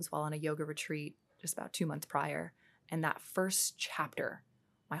the Wolves while on a yoga retreat just about 2 months prior. And that first chapter,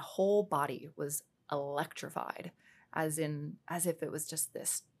 my whole body was electrified, as if it was just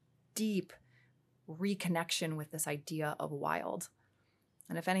this deep reconnection with this idea of wild.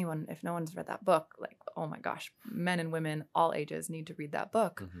 And if no one's read that book, like, oh my gosh, men and women, all ages need to read that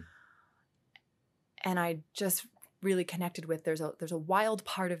book. Mm-hmm. And I just really connected with, there's a wild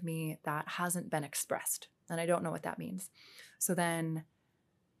part of me that hasn't been expressed, and I don't know what that means. So then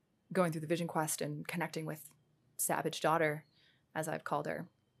going through the Vision Quest and connecting with Savage Daughter, as I've called her,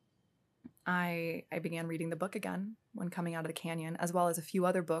 I began reading the book again when coming out of the canyon, as well as a few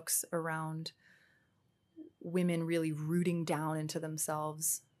other books around women really rooting down into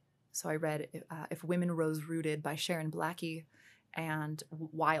themselves. So I read If Women Rose Rooted by Sharon Blackie and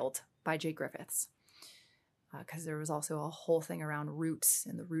Wild by Jay Griffiths. Because there was also a whole thing around roots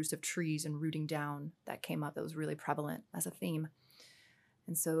and the roots of trees and rooting down that came up that was really prevalent as a theme.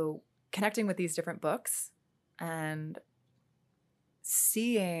 And so connecting with these different books and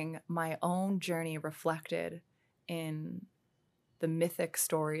seeing my own journey reflected in the mythic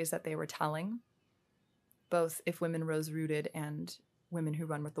stories that they were telling, both If Women Rose Rooted and Women Who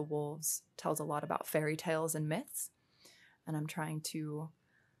Run with the Wolves tells a lot about fairy tales and myths. And I'm trying to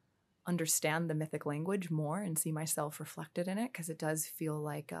understand the mythic language more and see myself reflected in it, because it does feel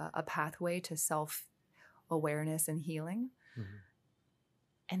like a pathway to self-awareness and healing. Mm-hmm.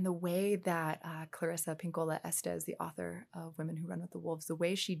 And the way that Clarissa Pinkola Estes, the author of Women Who Run with the Wolves, the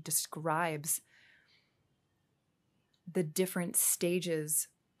way she describes the different stages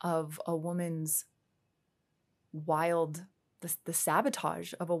of a woman's wild, the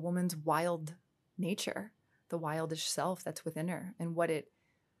sabotage of a woman's wild nature, the wildish self that's within her, and what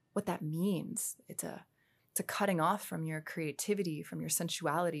that means. It's a cutting off from your creativity, from your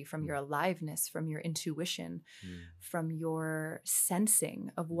sensuality, from your aliveness, from your intuition, from your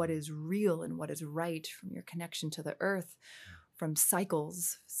sensing of what is real and what is right, from your connection to the earth, from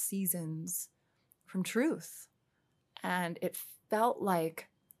cycles, seasons, from truth. And it felt like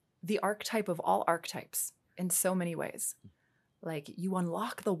the archetype of all archetypes in so many ways. Like, you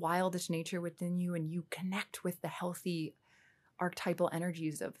unlock the wildish nature within you and you connect with the healthy archetypal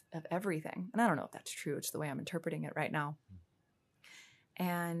energies of everything. And I don't know if that's true. It's the way I'm interpreting it right now.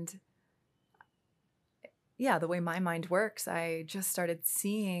 And yeah, the way my mind works, I just started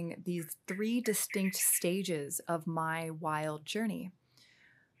seeing these 3 distinct stages of my wild journey,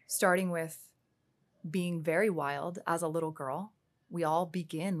 starting with being very wild as a little girl. We all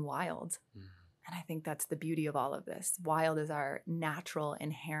begin wild. And I think that's the beauty of all of this. Wild is our natural,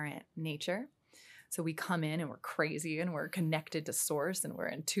 inherent nature. So we come in and we're crazy and we're connected to source and we're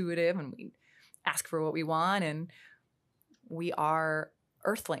intuitive and we ask for what we want, and we are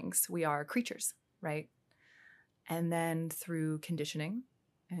earthlings. We are creatures, right? And then through conditioning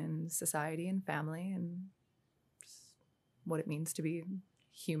and society and family and what it means to be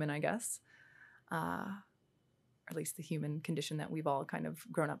human, I guess, or at least the human condition that we've all kind of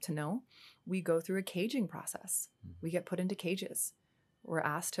grown up to know, we go through a caging process. We get put into cages. We're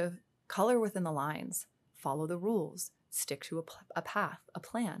asked to color within the lines, follow the rules, stick to a path, a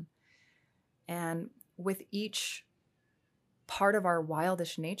plan. And with each part of our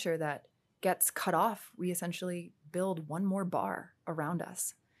wildish nature that gets cut off, we essentially build one more bar around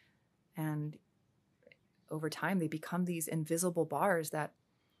us. And over time, they become these invisible bars that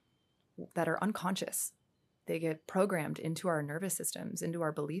are unconscious. They get programmed into our nervous systems, into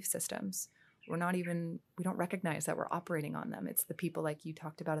our belief systems. We don't recognize that we're operating on them. It's the people like you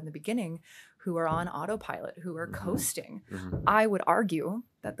talked about in the beginning who are on autopilot, who are coasting. I would argue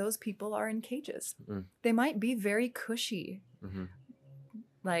that those people are in cages. They might be very cushy,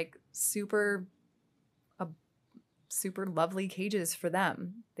 like super lovely cages for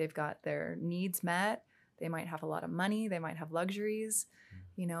them. They've got their needs met. They might have a lot of money. They might have luxuries,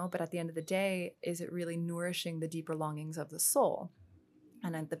 but at the end of the day, is it really nourishing the deeper longings of the soul?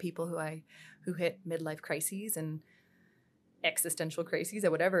 And the people who hit midlife crises and existential crises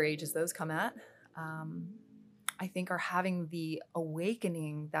at whatever ages those come at, I think are having the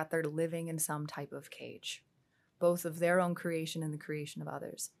awakening that they're living in some type of cage, both of their own creation and the creation of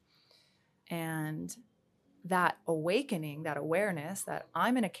others. And that awakening, that awareness that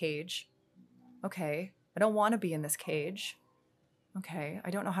I'm in a cage, okay, I don't want to be in this cage. Okay,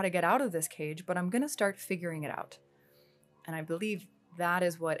 I don't know how to get out of this cage, but I'm going to start figuring it out. And I believe that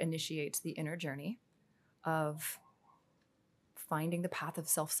is what initiates the inner journey of finding the path of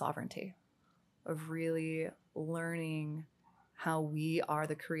self-sovereignty, of really learning how we are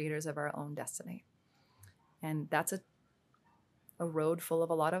the creators of our own destiny. And that's a road full of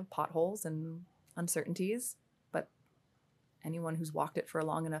a lot of potholes and uncertainties, but anyone who's walked it for a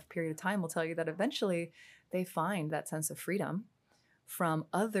long enough period of time will tell you that eventually they find that sense of freedom from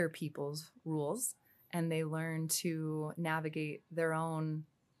other people's rules, and they learn to navigate their own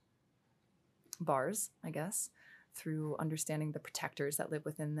bars, I guess, through understanding the protectors that live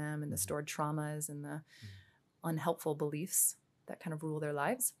within them and the stored traumas and the unhelpful beliefs that kind of rule their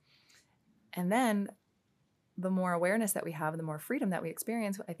lives. And then the more awareness that we have and the more freedom that we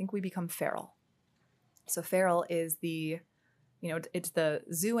experience, I think we become feral. So feral is it's the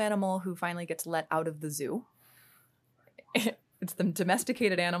zoo animal who finally gets let out of the zoo. It's the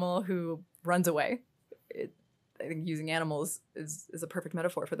domesticated animal who runs away. I think using animals is a perfect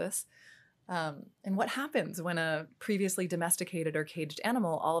metaphor for this. And what happens when a previously domesticated or caged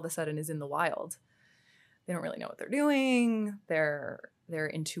animal all of a sudden is in the wild? They don't really know what they're doing. Their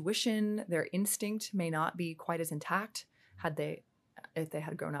intuition, their instinct may not be quite as intact if they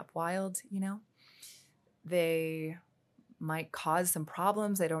had grown up wild, They might cause some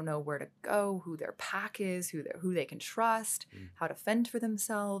problems. They don't know where to go, who their pack is, who they can trust, how to fend for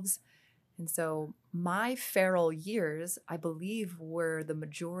themselves. And so my feral years, I believe, were the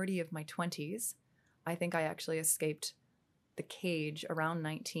majority of my 20s. I think I actually escaped the cage around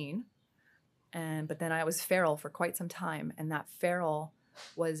 19. But then I was feral for quite some time. And that feral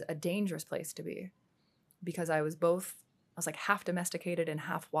was a dangerous place to be because I was like half domesticated and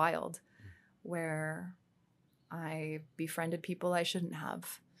half wild, where I befriended people I shouldn't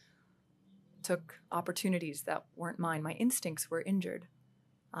have, took opportunities that weren't mine. My instincts were injured.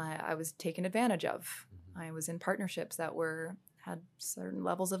 I was taken advantage of. I was in partnerships that had certain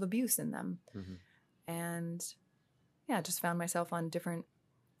levels of abuse in them. And just found myself on different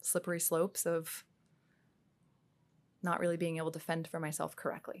slippery slopes of not really being able to fend for myself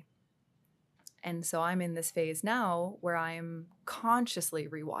correctly. And so I'm in this phase now where I'm consciously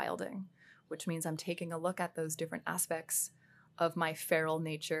rewilding, which means I'm taking a look at those different aspects of my feral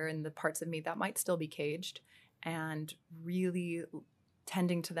nature and the parts of me that might still be caged, and really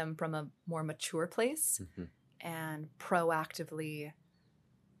tending to them from a more mature place and proactively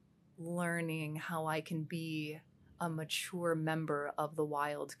learning how I can be a mature member of the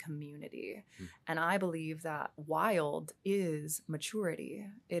wild community. And I believe that wild is maturity.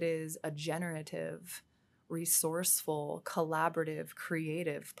 It is a generative, resourceful, collaborative,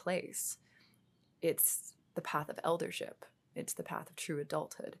 creative place. It's the path of eldership. It's the path of true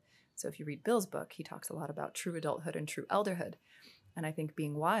adulthood. So if you read Bill's book, he talks a lot about true adulthood and true elderhood. And I think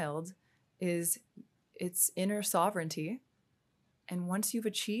being wild is its inner sovereignty. And once you've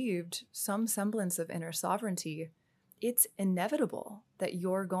achieved some semblance of inner sovereignty, it's inevitable that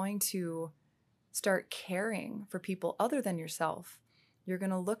you're going to start caring for people other than yourself. You're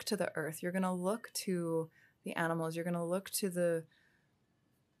going to look to the earth. You're going to look to the animals. You're going to look to the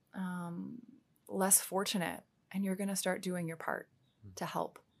less fortunate, and you're going to start doing your part to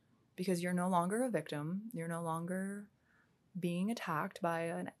help, because you're no longer a victim. You're no longer being attacked by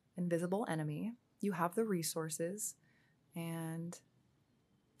an invisible enemy. You have the resources, and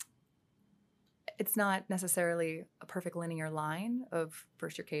it's not necessarily a perfect linear line of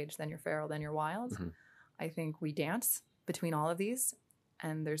first you're caged, then you're feral, then you're wild. I think we dance between all of these,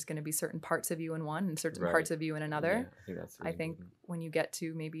 and there's going to be certain parts of you in one and certain parts of you in another. Yeah, I think that's when you get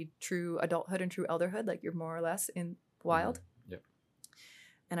to maybe true adulthood and true elderhood, like you're more or less in wild. Yep.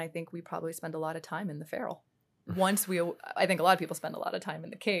 And I think we probably spend a lot of time in the feral. I think a lot of people spend a lot of time in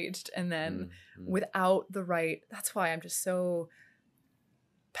the caged, and then without the right, that's why I'm just so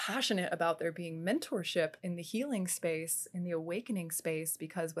passionate about there being mentorship in the healing space, in the awakening space,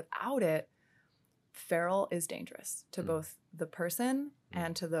 because without it, feral is dangerous to both the person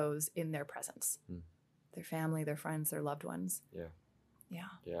and to those in their presence, their family, their friends, their loved ones.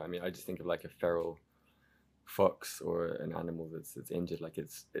 Yeah. I mean, I just think of like a feral fox or an animal that's injured. Like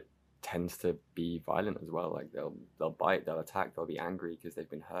it tends to be violent as well. Like they'll bite, they'll attack, they'll be angry because they've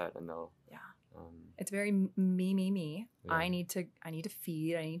been hurt, and they'll it's very me. Yeah. I need to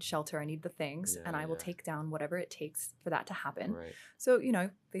feed, I need shelter, I need the things, and I will take down whatever it takes for that to happen. Right. So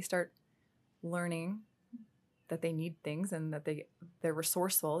they start learning that they need things and that they're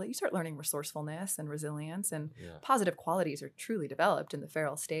resourceful. You start learning resourcefulness and resilience, and positive qualities are truly developed in the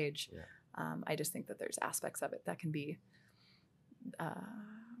feral stage. I just think that there's aspects of it that can be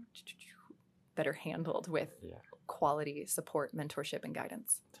better handled with quality support, mentorship, and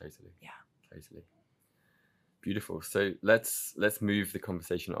guidance. Totally. Beautiful. So let's move the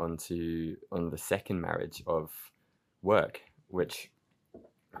conversation on the second marriage of work, which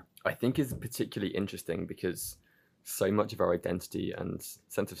I think is particularly interesting because so much of our identity and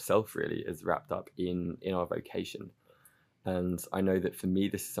sense of self really is wrapped up in our vocation. And I know that for me,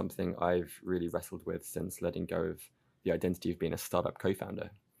 this is something I've really wrestled with since letting go of the identity of being a startup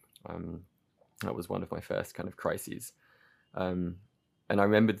co-founder. That was one of my first kind of crises. And I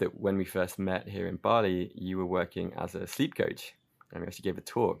remembered that when we first met here in Bali, you were working as a sleep coach. And we actually gave a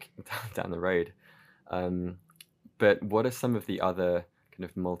talk down the road. But what are some of the other kind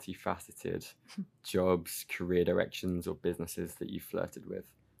of multifaceted jobs, career directions, or businesses that you flirted with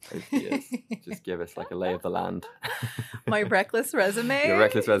over the years? Just give us like a lay of the land. My reckless resume? Your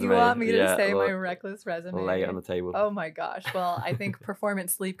reckless resume. You want me to Yeah, say my well, reckless resume? lay it on the table. Oh my gosh. Well, I think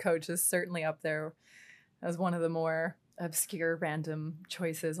performance sleep coach is certainly up there as one of the more obscure random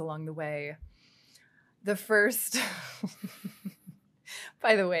choices along the way. The first,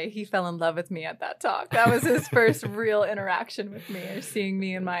 by the way, he fell in love with me at that talk. That was his first real interaction with me, or seeing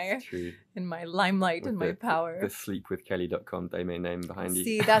me in my limelight and my power. The sleepwithkelly.com domain name behind you.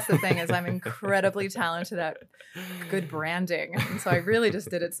 See, that's the thing, is I'm incredibly talented at good branding. And so I really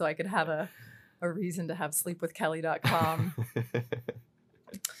just did it so I could have a reason to have sleepwithkelly.com.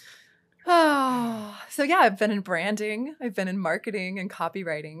 Oh, so yeah, I've been in branding, I've been in marketing and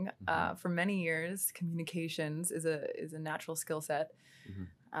copywriting for many years. Communications is a natural skill set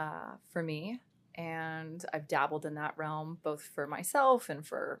for me, and I've dabbled in that realm both for myself and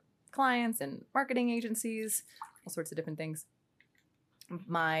for clients and marketing agencies, all sorts of different things.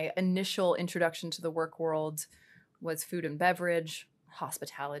 My initial introduction to the work world was food and beverage,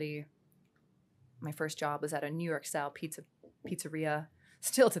 hospitality. My first job was at a New York style pizzeria.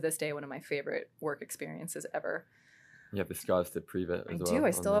 Still to this day, one of my favorite work experiences ever. You have the scars to prove it as well. I do.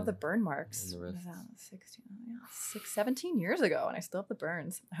 I still have the burn marks. On the wrist. 17 years ago, and I still have the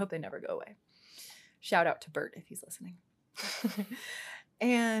burns. I hope they never go away. Shout out to Bert if he's listening.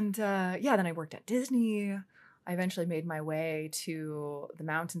 And then I worked at Disney. I eventually made my way to the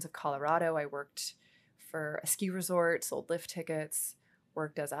mountains of Colorado. I worked for a ski resort, sold lift tickets,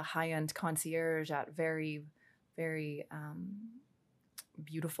 worked as a high-end concierge at very, very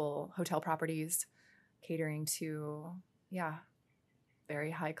beautiful hotel properties, catering to,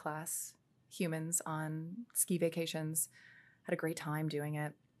 very high-class humans on ski vacations. Had a great time doing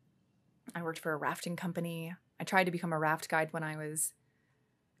it. I worked for a rafting company. I tried to become a raft guide when I was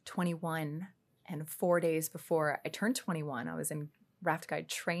 21, and 4 days before I turned 21, I was in raft guide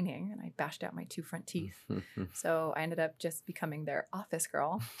training, and I bashed out my 2 front teeth. So I ended up just becoming their office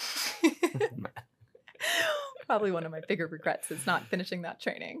girl. Probably one of my bigger regrets is not finishing that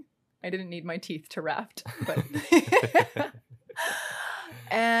training. I didn't need my teeth to raft, but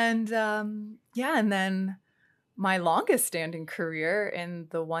and then my longest standing career, and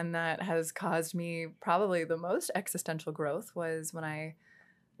the one that has caused me probably the most existential growth, was when I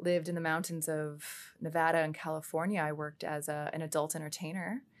lived in the mountains of Nevada and California. I worked as an adult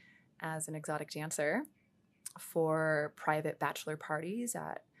entertainer, as an exotic dancer for private bachelor parties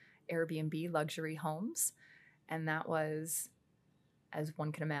at Airbnb luxury homes. And that was, as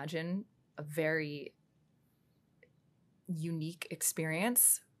one can imagine, a very unique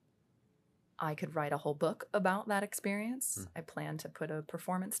experience. I could write a whole book about that experience. I plan to put a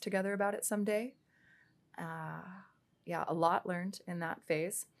performance together about it someday. A lot learned in that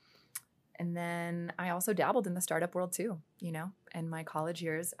phase. And then I also dabbled in the startup world too, In my college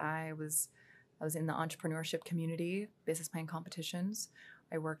years, I was in the entrepreneurship community, business plan competitions.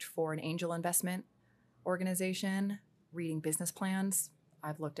 I worked for an angel investment organization, reading business plans.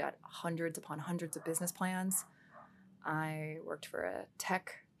 I've looked at hundreds upon hundreds of business plans. I worked for a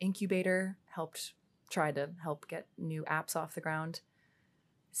tech incubator, tried to help get new apps off the ground,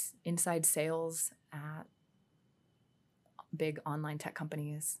 inside sales at big online tech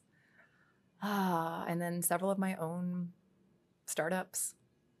companies, and then several of my own startups,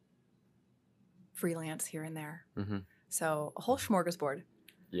 freelance here and there. So a whole smorgasbord.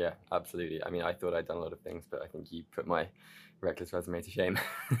 Yeah, absolutely. I mean, I thought I'd done a lot of things, but I think you put my reckless resume to shame.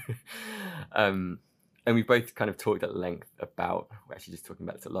 And we both kind of talked at length about, we're actually just talking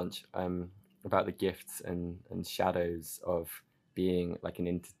about it at lunch, about the gifts and shadows of being like an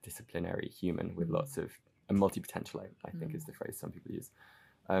interdisciplinary human with lots of a multi-potential, I think is the phrase some people use.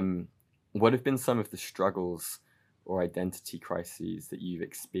 What have been some of the struggles or identity crises that you've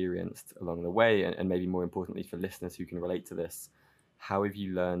experienced along the way? And maybe more importantly for listeners who can relate to this, how have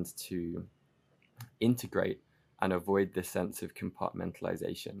you learned to integrate and avoid this sense of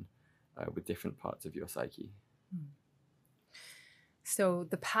compartmentalization with different parts of your psyche? So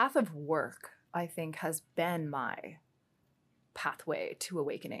the path of work, I think, has been my pathway to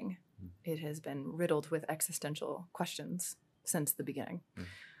awakening. It has been riddled with existential questions since the beginning.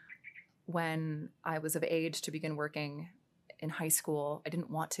 When I was of age to begin working in high school, I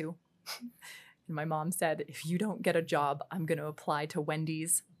didn't want to. And my mom said, if you don't get a job, I'm going to apply to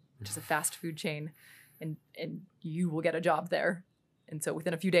Wendy's, which is a fast food chain, and you will get a job there. And so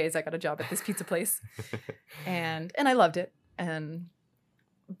within a few days, I got a job at this pizza place. And I loved it.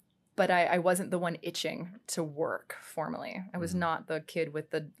 But but I wasn't the one itching to work formally. I was Mhm. not the kid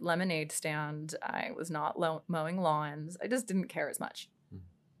with the lemonade stand. I was not mowing lawns. I just didn't care as much. Mhm.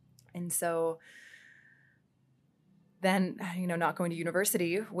 And so then, not going to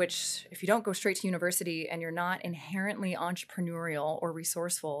university, which if you don't go straight to university and you're not inherently entrepreneurial or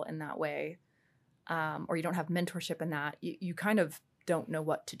resourceful in that way, or you don't have mentorship in that, you kind of don't know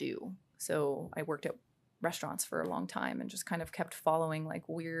what to do. So I worked at restaurants for a long time and just kind of kept following like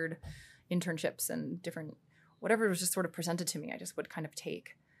weird internships and different, whatever was just sort of presented to me, I just would kind of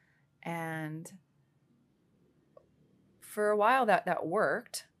take. And for a while that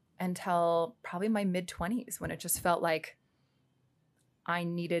worked until probably my mid-20s, when it just felt like I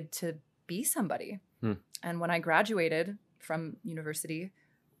needed to be somebody. And when I graduated from university,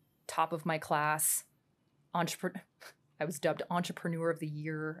 top of my class, I was dubbed Entrepreneur of the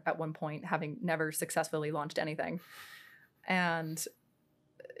Year at one point, having never successfully launched anything. And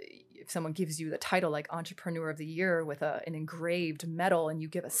if someone gives you the title like Entrepreneur of the Year with an engraved medal and you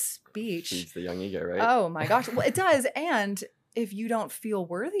give a speech, Feeds the young ego, right? oh my gosh, well, it does. And if you don't feel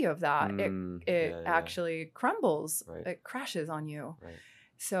worthy of that, it yeah. actually crumbles. Right. It crashes on you. Right.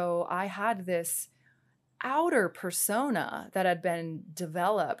 So I had this outer persona that had been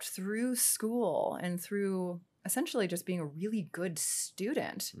developed through school and through essentially just being a really good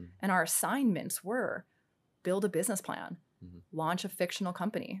student. And our assignments were build a business plan, launch a fictional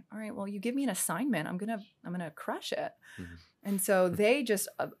company. All right, well, you give me an assignment, I'm gonna crush it. And so they just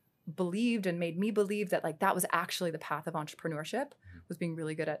believed and made me believe that like that was actually the path of entrepreneurship, was being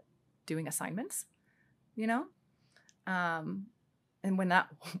really good at doing assignments, and when that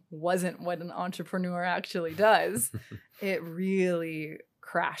wasn't what an entrepreneur actually does, it really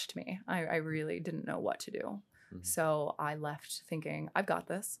crashed me. I really didn't know what to do. So I left thinking, I've got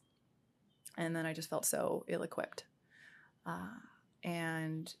this. And then I just felt so ill-equipped.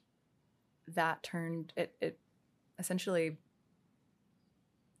 And that it essentially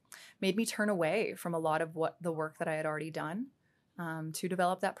made me turn away from a lot of the work that I had already done to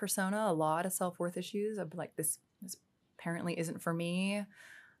develop that persona, a lot of self-worth issues of like, this apparently isn't for me.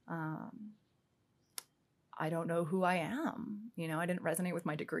 I don't know who I am. I didn't resonate with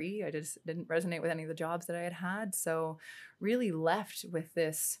my degree. I just didn't resonate with any of the jobs that I had had. So really left with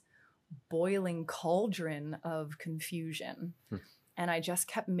this boiling cauldron of confusion. And I just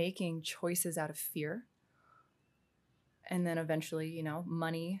kept making choices out of fear. And then eventually,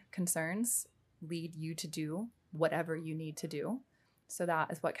 money concerns lead you to do whatever you need to do. So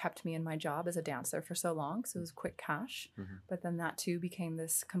that is what kept me in my job as a dancer for so long. So it was quick cash. But then that too became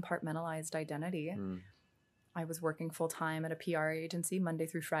this compartmentalized identity. I was working full time at a PR agency Monday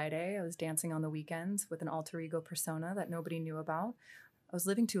through Friday. I was dancing on the weekends with an alter ego persona that nobody knew about. I was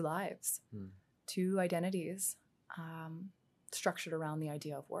living two lives, two identities, structured around the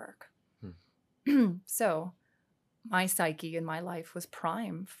idea of work. So my psyche and my life was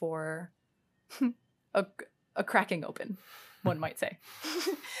prime for a cracking open, one might say.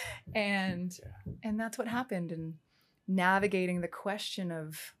 And that's what happened. And navigating the question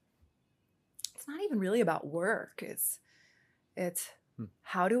of, it's not even really about work. It's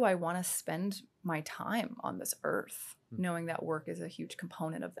how do I want to spend my time on this earth, knowing that work is a huge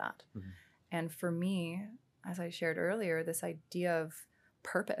component of that. And for me, as I shared earlier, this idea of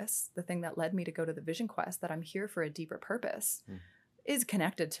purpose, the thing that led me to go to the Vision Quest, that I'm here for a deeper purpose, is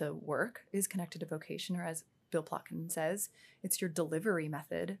connected to work, is connected to vocation, or as Bill Plotkin says, it's your delivery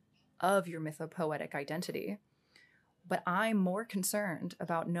method of your mythopoetic identity. But I'm more concerned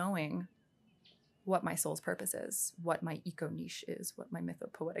about knowing what my soul's purpose is, what my eco niche is, what my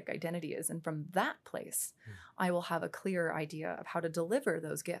mythopoetic identity is. And from that place, I will have a clearer idea of how to deliver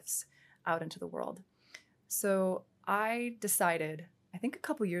those gifts out into the world. So I decided, I think a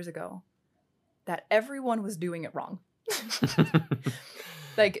couple years ago, that everyone was doing it wrong.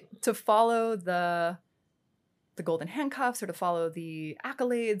 Like to follow the golden handcuffs, or to follow the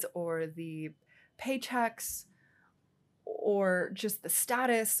accolades or the paychecks, or just the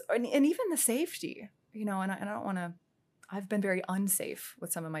status, and even the safety, and I don't want to, I've been very unsafe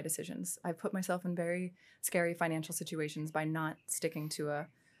with some of my decisions. I've put myself in very scary financial situations by not sticking to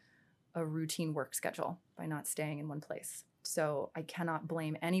a routine work schedule, by not staying in one place. So I cannot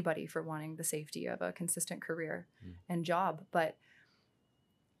blame anybody for wanting the safety of a consistent career and job. But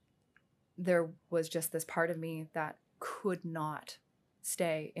there was just this part of me that could not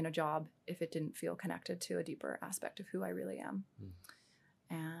stay in a job if it didn't feel connected to a deeper aspect of who I really am.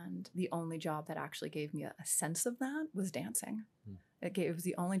 And the only job that actually gave me a sense of that was dancing. It was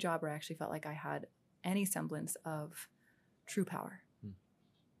the only job where I actually felt like I had any semblance of true power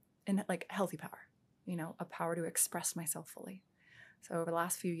and like healthy power, a power to express myself fully. So over the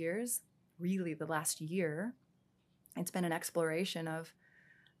last few years, really the last year, it's been an exploration of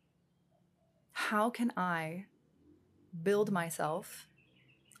how can I build myself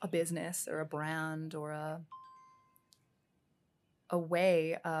a business or a brand or a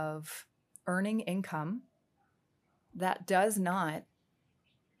way of earning income that does not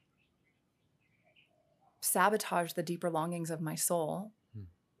sabotage the deeper longings of my soul,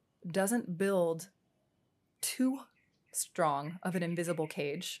 doesn't build too strong of an invisible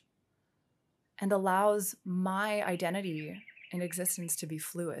cage, and allows my identity and existence to be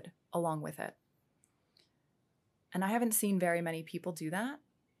fluid along with it. And I haven't seen very many people do that.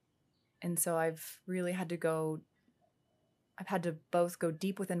 And so I've really had to both go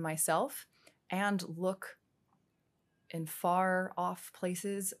deep within myself and look in far off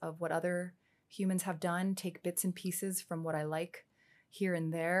places of what other humans have done, take bits and pieces from what I like here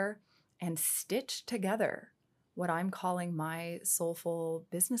and there, and stitch together what I'm calling my soulful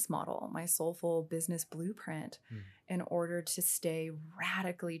business model, my soulful business blueprint, in order to stay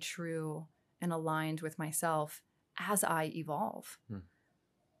radically true and aligned with myself as I evolve.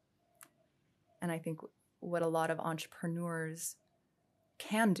 And I think what a lot of entrepreneurs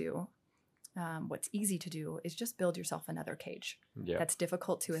can do, what's easy to do, is just build yourself another cage that's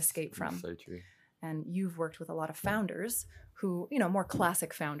difficult to escape from. So true. And you've worked with a lot of founders who, more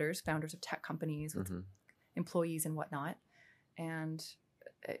classic founders of tech companies with employees and whatnot. And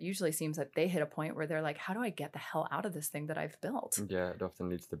it usually seems that they hit a point where they're like, how do I get the hell out of this thing that I've built? Yeah, it often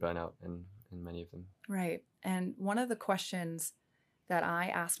leads to burnout in many of them. Right. And one of the questions that I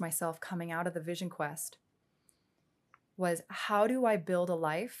asked myself coming out of the Vision Quest was, how do I build a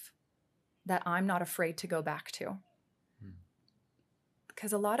life that I'm not afraid to go back to?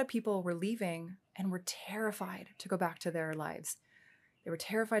 Because a lot of people were leaving and were terrified to go back to their lives. They were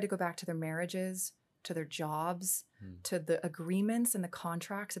terrified to go back to their marriages, to their jobs, to the agreements and the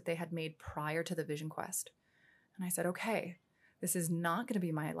contracts that they had made prior to the Vision Quest. And I said, okay, this is not going to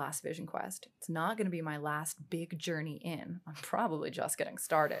be my last Vision Quest. It's not going to be my last big journey in. I'm probably just getting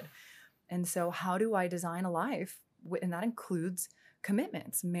started. And so how do I design a life? And that includes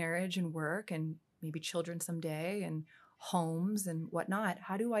commitments, marriage and work, and maybe children someday, and homes and whatnot.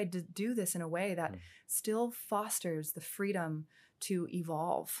 How do I do this in a way that still fosters the freedom to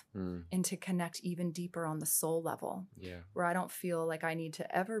evolve and to connect even deeper on the soul level, where I don't feel like I need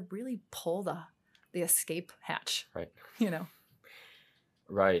to ever really pull the escape hatch, right?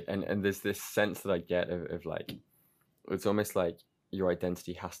 Right. And there's this sense that I get of like, it's almost like your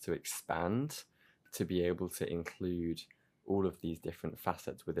identity has to expand to be able to include all of these different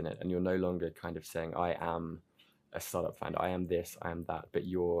facets within it. And you're no longer kind of saying, I am a startup founder, I am this, I am that, but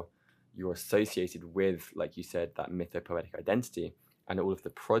you're associated with, like you said, that mythopoetic identity, and all of the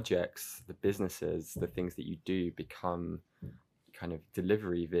projects, the businesses, the things that you do become kind of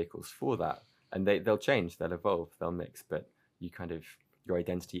delivery vehicles for that. And they'll change, they'll evolve, they'll mix, but your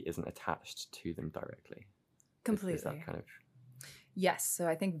identity isn't attached to them directly. Completely. Is that kind of... Yes. So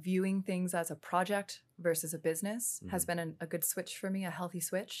I think viewing things as a project versus a business has been a good switch for me, a healthy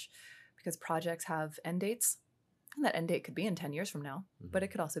switch, because projects have end dates. And that end date could be in 10 years from now, but it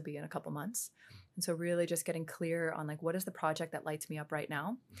could also be in a couple months. And so really just getting clear on like, what is the project that lights me up right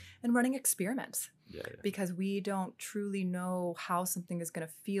now, and running experiments, because we don't truly know how something is going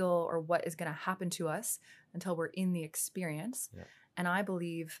to feel or what is going to happen to us until we're in the experience. And I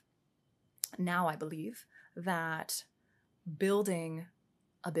believe that building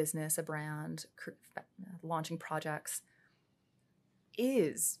a business, a brand, launching projects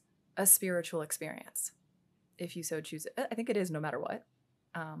is a spiritual experience, if you so choose it. I think it is, no matter what,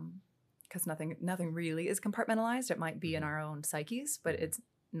 because nothing really is compartmentalized. It might be in our own psyches, but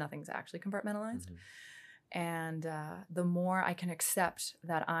nothing's actually compartmentalized. And the more I can accept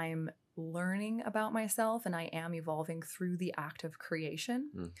that I'm learning about myself and I am evolving through the act of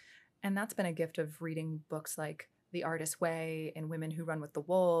creation, and that's been a gift of reading books like The Artist's Way and Women Who Run with the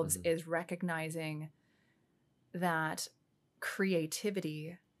Wolves, is recognizing that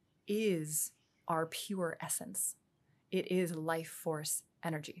creativity is our pure essence. It is life force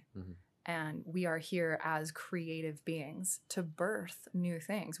energy. And we are here as creative beings to birth new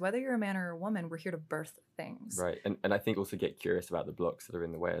things. Whether you're a man or a woman, we're here to birth things. Right. And I think also get curious about the blocks that are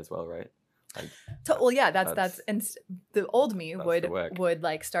in the way as well, right? Like, that's and the old me would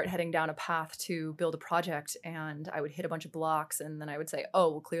like start heading down a path to build a project, and I would hit a bunch of blocks, and then I would say,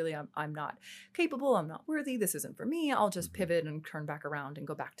 oh, well, clearly I'm not capable, I'm not worthy, this isn't for me, I'll just pivot and turn back around and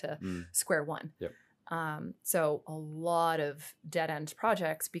go back to square one. So a lot of dead end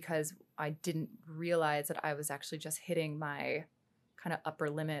projects, because I didn't realize that I was actually just hitting my kind of upper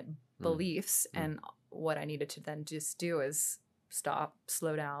limit beliefs, and what I needed to then just do is stop,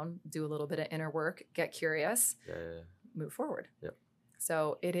 slow down, do a little bit of inner work, get curious, move forward. Yep.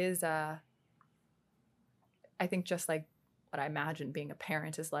 So it is, I think just like what I imagine being a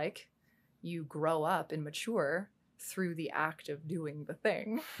parent is like, you grow up and mature through the act of doing the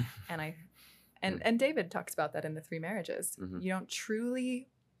thing. And David talks about that in The Three Marriages. Mm-hmm. You don't truly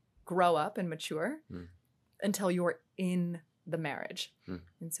grow up and mature until you're in the marriage.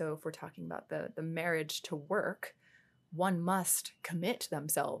 And so if we're talking about the marriage to work, one must commit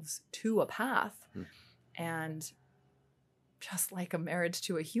themselves to a path. And just like a marriage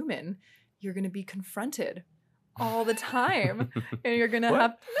to a human, you're going to be confronted all the time. And you're going to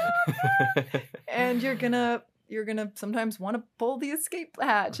have and you're going to sometimes want to pull the escape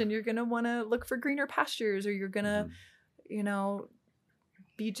hatch, and you're going to want to look for greener pastures, or you're going to, you know,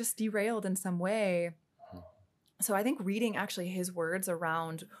 be just derailed in some way. So I think reading actually his words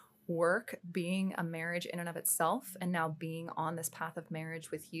around work being a marriage in and of itself, and now being on this path of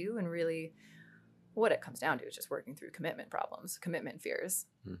marriage with you, and really what it comes down to is just working through commitment problems, commitment fears.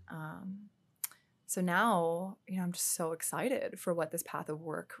 So now, you know, I'm just so excited for what this path of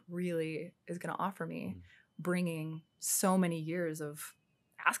work really is going to offer me, bringing so many years of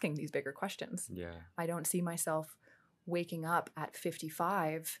asking these bigger questions. Yeah. I don't see myself waking up at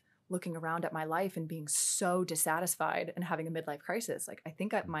 55, looking around at my life and being so dissatisfied and having a midlife crisis. Like, I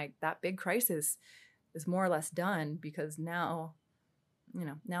think that big crisis is more or less done, because now, you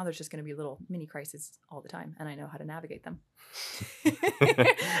know, now there's just going to be little mini crises all the time, and I know how to navigate them.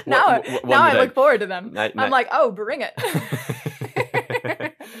 Now I look forward to them. I'm like, oh, bring it.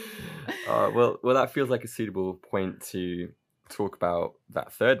 Well, that feels like a suitable point to talk about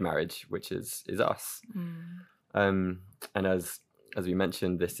that third marriage, which is us. And as we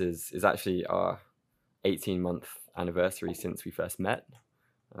mentioned, this is actually our 18-month anniversary since we first met.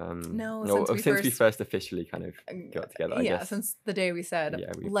 Since we first officially kind of got together, I guess. Since the day we said,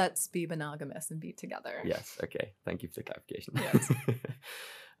 let's be monogamous and be together. Yes, okay. Thank you for the clarification. Yes.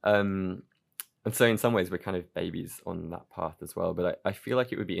 And so in some ways, we're kind of babies on that path as well. But I feel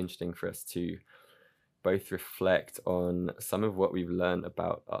like it would be interesting for us to both reflect on some of what we've learned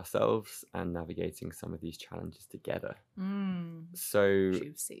about ourselves and navigating some of these challenges together. So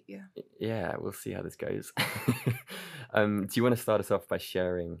juicy. Yeah, we'll see how this goes. Do you want to start us off by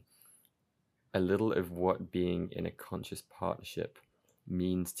sharing a little of what being in a conscious partnership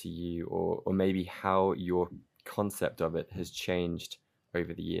means to you, or maybe how your concept of it has changed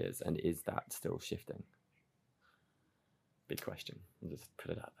over the years, and is that still shifting? Big question. I'll just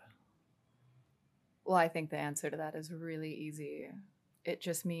put it out there. Well, I think the answer to that is really easy. It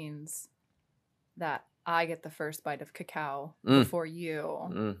just means that I get the first bite of cacao before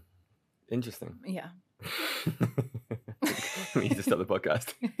you. Interesting. Yeah. We need to stop the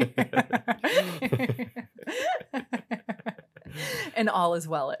podcast. And all is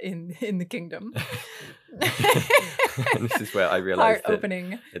well in the kingdom. And this is where I realized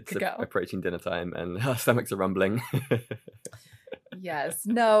opening it's cacao. Approaching dinner time and our stomachs are rumbling. Yes.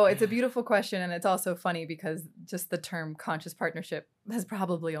 No, it's a beautiful question. And it's also funny because just the term conscious partnership has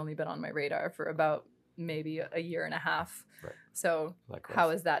probably only been on my radar for about maybe a year and a half. Right. So likewise. How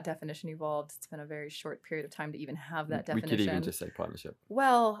has that definition evolved? It's been a very short period of time to even have that definition. We could even just say partnership.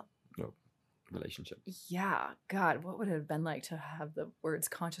 Well, no, relationship. Yeah. God, what would it have been like to have the words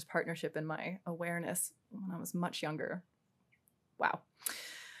conscious partnership in my awareness when I was much younger? Wow.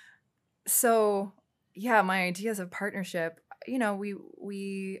 So yeah, my ideas of partnership, you know,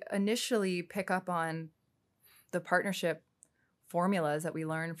 we initially pick up on the partnership formulas that we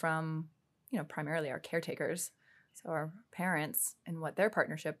learn from, you know, primarily our caretakers, so our parents, and what their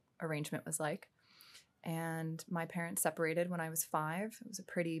partnership arrangement was like. And my parents separated when I was 5. It was a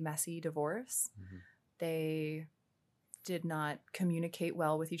pretty messy divorce. They did not communicate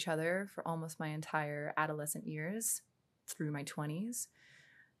well with each other for almost my entire adolescent years through my 20s.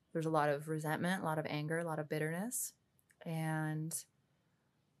 There's a lot of resentment, a lot of anger, a lot of bitterness. And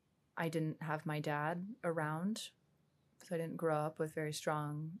I didn't have my dad around, so I didn't grow up with very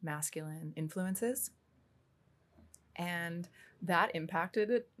strong masculine influences. And that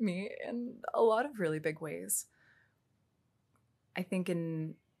impacted me in a lot of really big ways. I think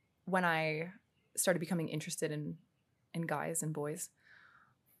when I started becoming interested in guys and boys,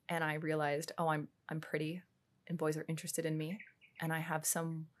 and I realized, oh, I'm pretty, and boys are interested in me, and I have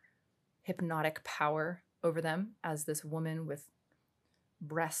some hypnotic power over them as this woman with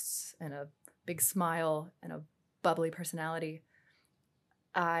breasts and a big smile and a bubbly personality.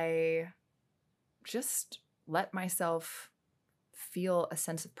 I just let myself feel a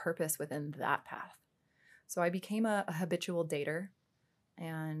sense of purpose within that path. So I became a habitual dater,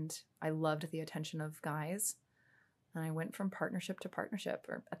 and I loved the attention of guys. And I went from partnership to partnership,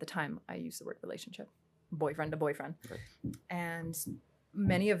 or at the time I used the word relationship, boyfriend to boyfriend. Right. And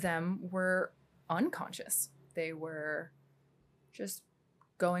many of them were unconscious. They were just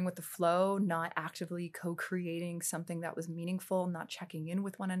going with the flow, not actively co-creating something that was meaningful, not checking in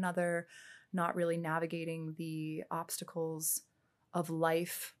with one another, not really navigating the obstacles of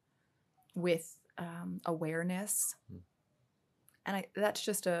life with awareness. And that's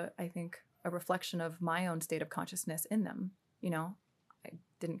just I think a reflection of my own state of consciousness in them. You know, I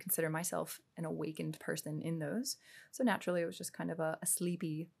didn't consider myself an awakened person in those. So naturally it was just kind of a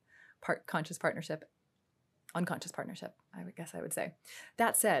sleepy unconscious partnership, I guess I would say.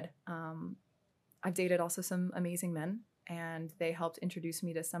 That said, I've dated also some amazing men, and they helped introduce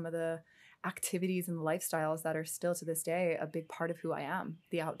me to some of the activities and lifestyles that are still to this day a big part of who I am.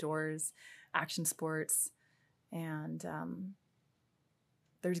 The outdoors, action sports, and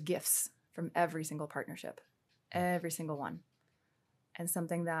there's gifts from every single partnership, every single one. And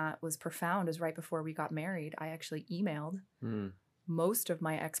something that was profound is right before we got married, I actually emailed most of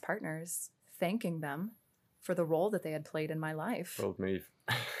my ex-partners thanking them for the role that they had played in my life. Bold move.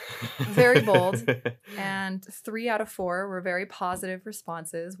 Very bold. And 3 out of 4 were very positive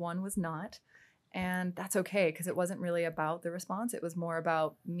responses. 1 was not. And that's okay, because it wasn't really about the response. It was more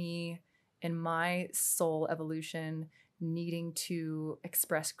about me in my soul evolution needing to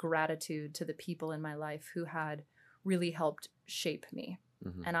express gratitude to the people in my life who had really helped shape me.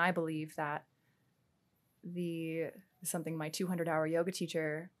 Mm-hmm. And I believe that something my 200-hour yoga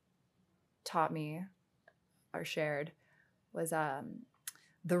teacher taught me or shared was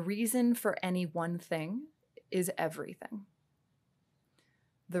the reason for any one thing is everything.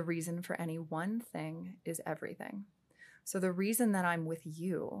 The reason for any one thing is everything. So the reason that I'm with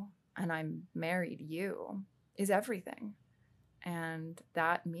you and I'm married you is everything. And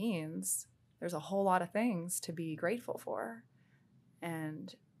that means there's a whole lot of things to be grateful for.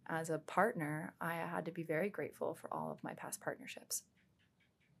 And as a partner, I had to be very grateful for all of my past partnerships.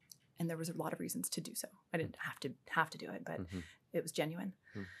 And there was a lot of reasons to do so. I didn't have to do it, but it was genuine.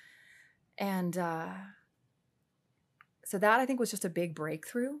 And so that, I think, was just a big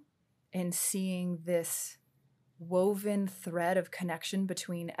breakthrough in seeing this woven thread of connection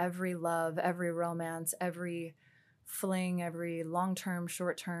between every love, every romance, every fling, every long-term,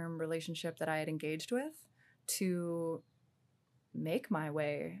 short-term relationship that I had engaged with, to make my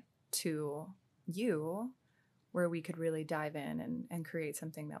way to you, where we could really dive in and create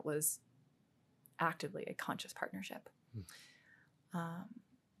something that was actively a conscious partnership.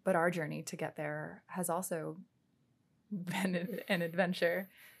 But our journey to get there has also been an adventure,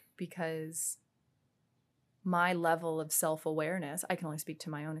 because my level of self-awareness, I can only speak to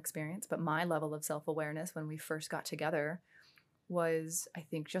my own experience, but my level of self-awareness when we first got together was, I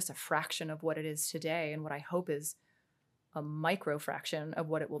think, just a fraction of what it is today, and what I hope is a micro fraction of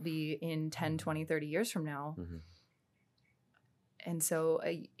what it will be in 10, 20, 30 years from now. Mm-hmm. And so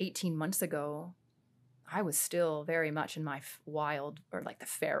 18 months ago, I was still very much in my wild, or like the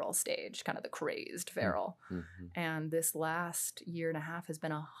feral stage, kind of the crazed feral. Mm-hmm. And this last year and a half has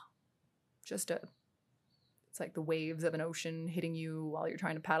been it's like the waves of an ocean hitting you while you're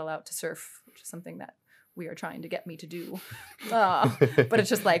trying to paddle out to surf, which is something that we are trying to get me to do. But it was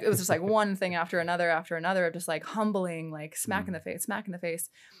just like one thing after another, of just like humbling, like smack in the face.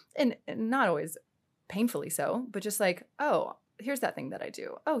 And not always painfully so, but just like, oh, here's that thing that I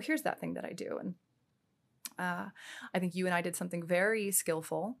do. Oh, here's that thing that I do. And I think you and I did something very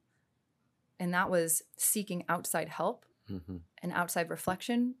skillful, and that was seeking outside help and outside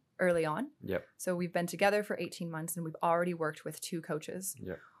reflection early on. Yep. So we've been together for 18 months, and we've already worked with 2 coaches.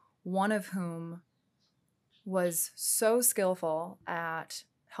 Yep. One of whom was so skillful at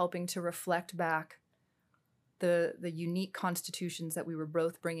helping to reflect back the unique constitutions that we were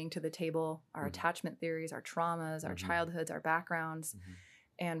both bringing to the table, our attachment theories, our traumas, our childhoods, our backgrounds,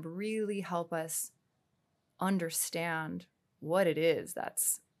 and really help us understand what it is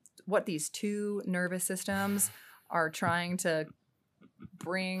what these 2 nervous systems are trying to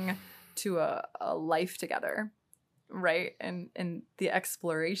bring to a life together, right? And the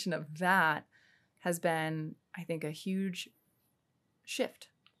exploration of that has been, I think, a huge shift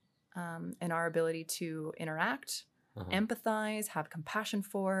in our ability to interact, empathize, have compassion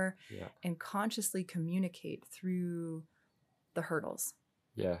for, and consciously communicate through the hurdles.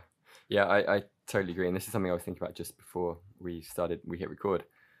 Yeah, I totally agree. And this is something I was thinking about just before we hit record,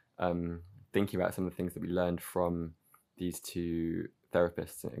 thinking about some of the things that we learned from these 2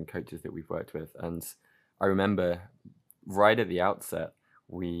 therapists and coaches that we've worked with. And I remember right at the outset,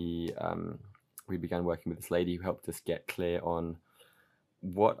 we began working with this lady who helped us get clear on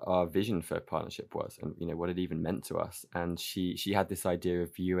what our vision for partnership was, and what it even meant to us. And she had this idea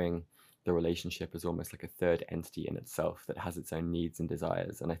of viewing the relationship as almost like a third entity in itself that has its own needs and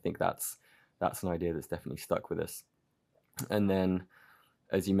desires. And I think that's an idea that's definitely stuck with us. And then,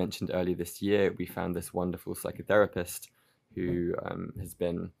 as you mentioned earlier this year, we found this wonderful psychotherapist who has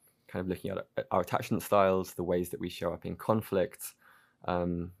been kind of looking at our attachment styles, the ways that we show up in conflict.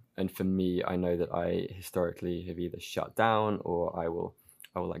 And for me, I know that I historically have either shut down, or I will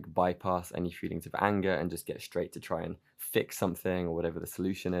like bypass any feelings of anger and just get straight to try and fix something or whatever the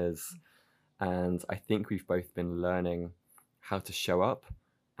solution is. And I think we've both been learning how to show up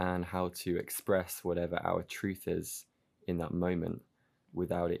and how to express whatever our truth is in that moment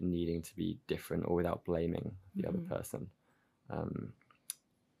without it needing to be different or without blaming the other person.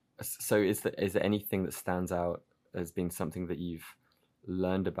 So is there anything that stands out as being something that you've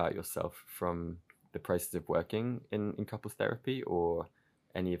learned about yourself from the process of working in couples therapy, or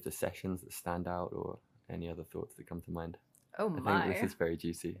any of the sessions that stand out, or any other thoughts that come to mind? Oh my. I think this is very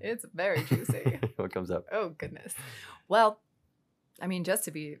juicy. It's very juicy. What comes up? Oh, goodness. Well, I mean, just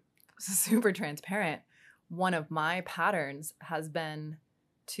to be super transparent, one of my patterns has been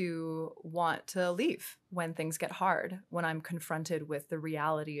to want to leave when things get hard, when I'm confronted with the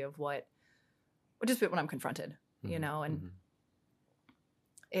reality of when I'm confronted, and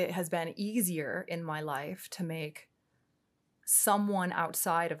it has been easier in my life to make someone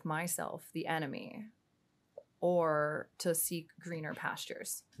outside of myself the enemy, or to seek greener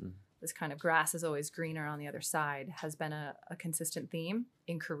pastures. This kind of grass is always greener on the other side has been a consistent theme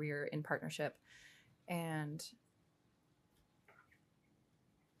in career, in partnership. And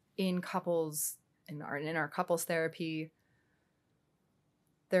in couples, in our couples therapy,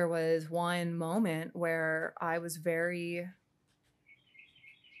 there was one moment where I was very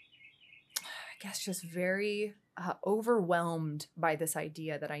overwhelmed by this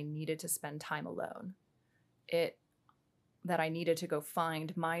idea that I needed to spend time alone. That I needed to go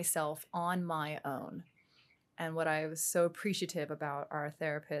find myself on my own. And what I was so appreciative about our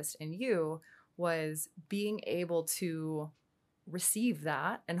therapist and you was being able to receive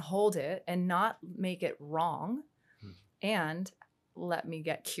that and hold it and not make it wrong, and let me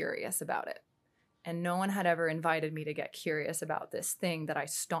get curious about it. And no one had ever invited me to get curious about this thing that I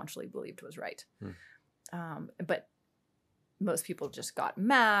staunchly believed was right. But most people just got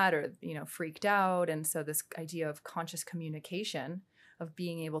mad or, freaked out. And so this idea of conscious communication, of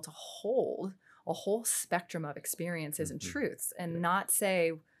being able to hold a whole spectrum of experiences and truths, and not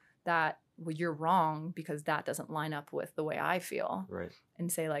say that, well, you're wrong because that doesn't line up with the way I feel. Right.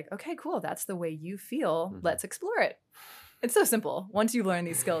 And say like, okay, cool. That's the way you feel. Let's explore it. It's so simple. Once you learn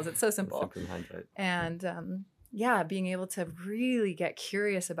these skills, it's so simple. It's simple in hindsight. And being able to really get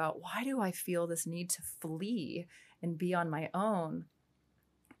curious about, why do I feel this need to flee and be on my own,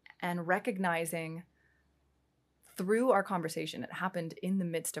 and recognizing through our conversation, it happened in the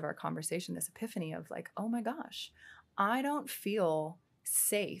midst of our conversation, this epiphany of like, oh my gosh, I don't feel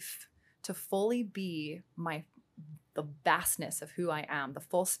safe to fully be the vastness of who I am, the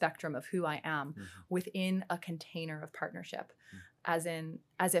full spectrum of who I am within a container of partnership, as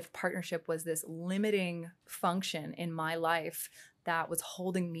if partnership was this limiting function in my life that was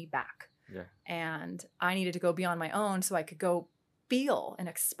holding me back. Yeah. And I needed to go beyond my own so I could go feel and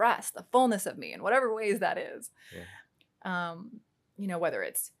express the fullness of me in whatever ways that is. Yeah. Whether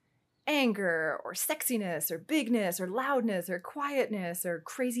it's anger or sexiness or bigness or loudness or quietness or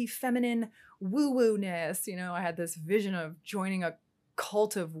crazy feminine woo-woo-ness. I had this vision of joining a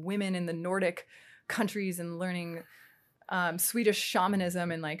cult of women in the Nordic countries and learning Swedish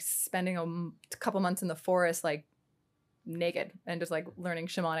shamanism, and like spending a couple months in the forest like naked and just like learning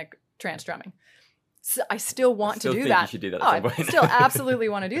shamanic trance drumming. So I still want to do that. You should do that at some point. I still absolutely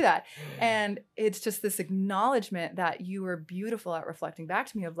want to do that. And it's just this acknowledgement that you were beautiful at reflecting back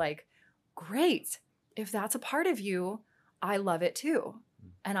to me of like, great, if that's a part of you, I love it too.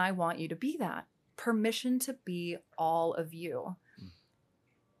 And I want you to be that. Permission to be all of you.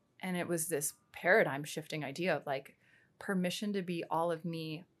 And it was this paradigm shifting idea of like, permission to be all of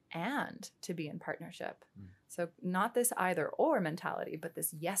me and to be in partnership. So not this either or mentality, but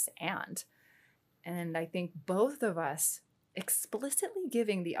this yes and. And I think both of us explicitly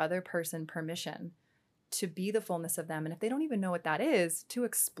giving the other person permission to be the fullness of them. And if they don't even know what that is, to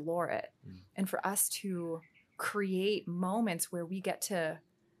explore it. And for us to create moments where we get to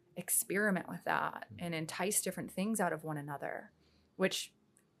experiment with that and entice different things out of one another, which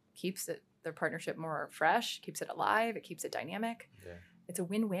keeps their partnership more fresh, keeps it alive, it keeps it dynamic. Yeah. It's a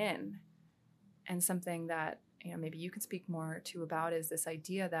win-win. And something that maybe you can speak more to about is this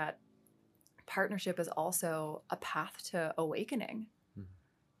idea that partnership is also a path to awakening.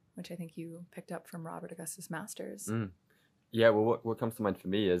 which I think you picked up from Robert Augustus Masters. Yeah, well, what comes to mind for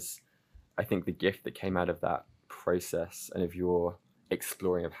me is, I think the gift that came out of that process and of your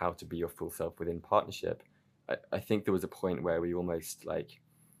exploring of how to be your full self within partnership. I think there was a point where we almost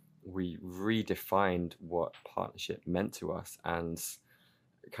we redefined what partnership meant to us and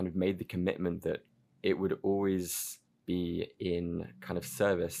kind of made the commitment that it would always be in kind of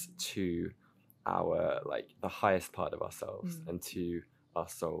service to our the highest part of ourselves and to our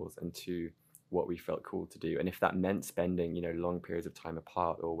souls and to what we felt called to do. And if that meant spending long periods of time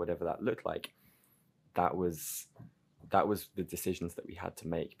apart or whatever that looked like, that was the decisions that we had to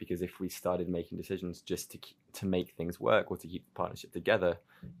make. Because if we started making decisions just to make things work or to keep the partnership together,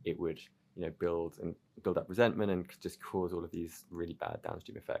 it would build up resentment and just cause all of these really bad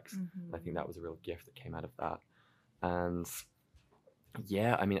downstream effects. I think that was a real gift that came out of that. And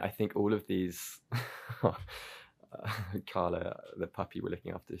yeah, I mean, I think all of these Carla, the puppy we're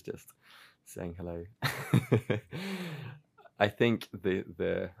looking after, is just saying hello. I think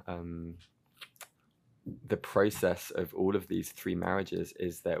the process of all of these 3 marriages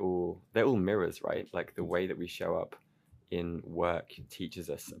is they're all mirrors, right? Like the way that we show up in work teaches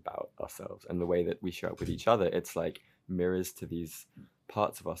us about ourselves, and the way that we show up with each other, it's like mirrors to these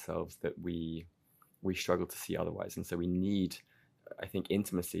parts of ourselves that we struggle to see otherwise. And so we need, I think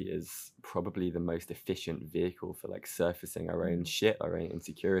intimacy is probably the most efficient vehicle for surfacing our own shit, our own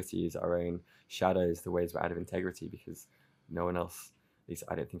insecurities, our own shadows, the ways we're out of integrity, because no one else, at least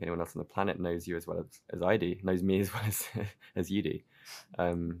I don't think anyone else on the planet, knows you as well as I do, knows me as well as you do.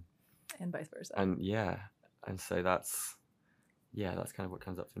 And vice versa. And so that's kind of what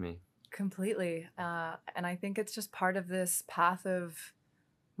comes up for me. Completely. And I think it's just part of this path of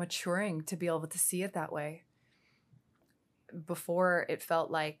maturing to be able to see it that way. Before, it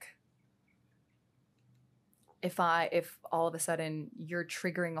felt like if all of a sudden you're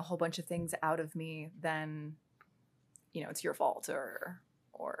triggering a whole bunch of things out of me, then it's your fault,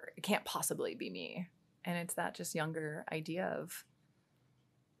 or it can't possibly be me. And it's that just younger idea of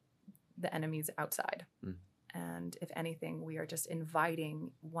the enemy's outside. And if anything, we are just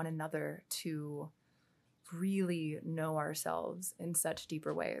inviting one another to really know ourselves in such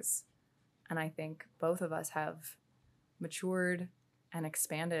deeper ways. And I think both of us have matured and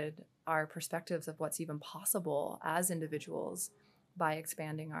expanded our perspectives of what's even possible as individuals by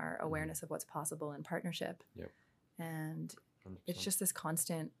expanding our awareness of what's possible in partnership. Yep. And 100%. it's just this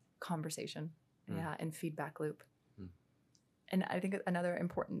constant conversation and feedback loop. And I think another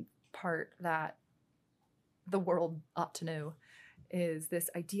important part that the world ought to know is this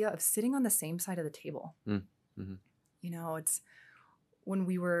idea of sitting on the same side of the table. It's when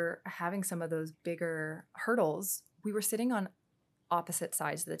we were having some of those bigger hurdles, we were sitting on opposite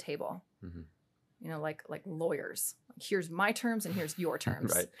sides of the table, like lawyers. Here's my terms and here's your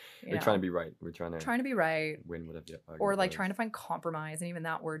terms. Right. We're trying to be right. We're trying to be right. Win whatever. Or trying to find compromise. And even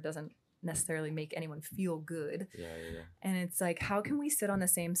that word doesn't necessarily make anyone feel good. Yeah. And it's like, how can we sit on the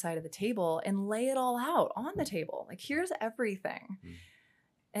same side of the table and lay it all out on the table? Here's everything.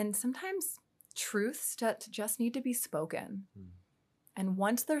 And sometimes truths just need to be spoken. And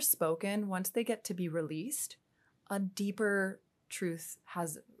once they're spoken, once they get to be released, a deeper truth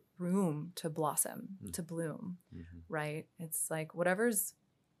has room to blossom, to bloom, right? It's like whatever,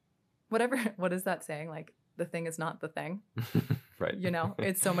 what is that saying? The thing is not the thing. Right.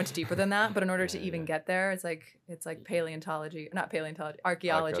 It's so much deeper than that. But in order to even get there, it's like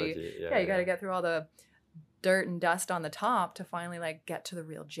archaeology. You got to get through all the dirt and dust on the top to finally get to the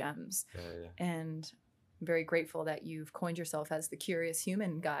real gems. And I'm very grateful that you've coined yourself as the curious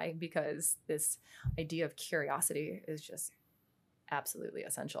human guy, because this idea of curiosity is just absolutely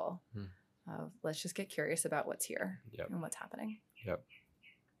essential. Let's just get curious about what's here and what's happening. Yep.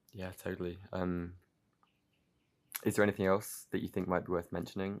 Yeah, totally. Is there anything else that you think might be worth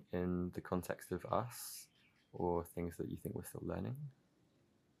mentioning in the context of us, or things that you think we're still learning?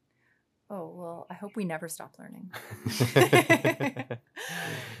 Oh, well, I hope we never stop learning.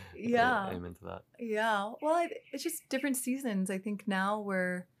 Yeah. Amen to that. Yeah. Well, it's just different seasons. I think now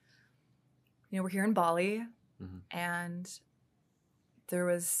we're here in Bali, and there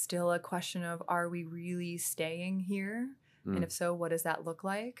was still a question of, are we really staying here? And if so, what does that look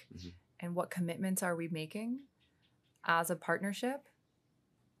like? And what commitments are we making as a partnership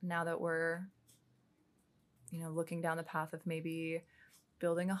now that we're, looking down the path of maybe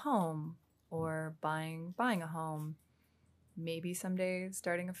building a home or buying a home, maybe someday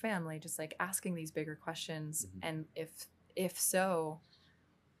starting a family, just asking these bigger questions. And if so,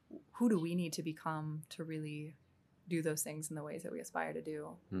 who do we need to become to really do those things in the ways that we aspire to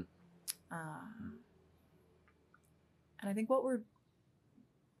do? And I think what we're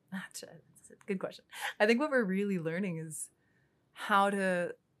That's a good question. I think what we're really learning is how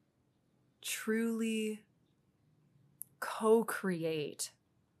to truly co-create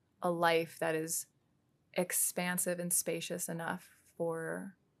a life that is expansive and spacious enough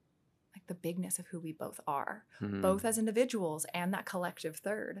for like the bigness of who we both are, both as individuals and that collective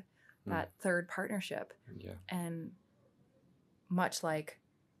third, that third partnership. Yeah. And much like,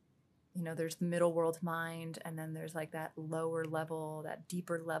 you know, there's the middle world mind, and then there's like that lower level, that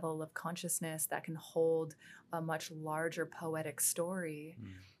deeper level of consciousness that can hold a much larger poetic story.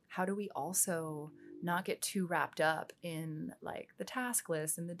 How do we also not get too wrapped up in like the task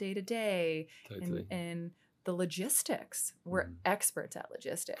list and the day-to-day and the logistics? We're experts at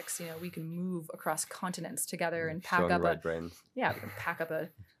logistics. You know, we can move across continents together and pack up we can pack up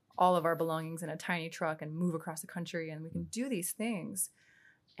all of our belongings in a tiny truck and move across the country, and we can do these things.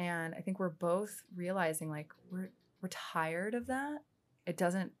 And I think we're both realizing like we're tired of that. It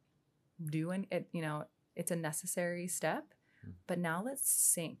doesn't do it, you know, it's a necessary step, but now let's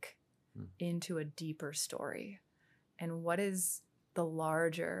sink into a deeper story. And what is the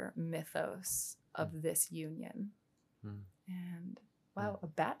larger mythos of this union? And wow, a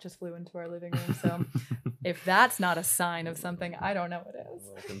bat just flew into our living room. So if that's not a sign of something, I don't know what is.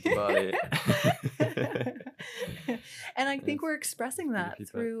 Welcome to Bali. And I think we're expressing that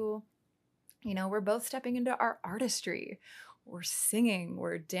through, you know, we're both stepping into our artistry. We're singing,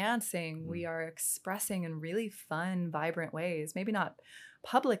 we're dancing, we are expressing in really fun, vibrant ways. Maybe not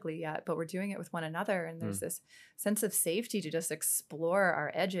publicly yet, but we're doing it with one another. And there's this sense of safety to just explore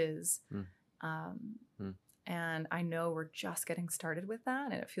our edges. And I know we're just getting started with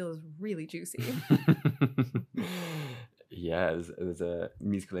that, and it feels really juicy. Yeah, there's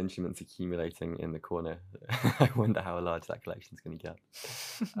musical instruments accumulating in the corner. I wonder how large that collection is going to get.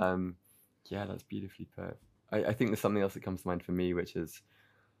 Yeah, that's beautifully put. I think there's something else that comes to mind for me, which is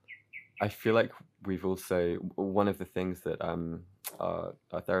I feel like we've also, one of the things that our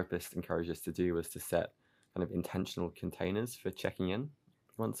therapist encouraged us to do was to set kind of intentional containers for checking in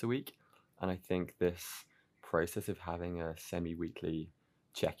once a week. And I think this process of having a semi-weekly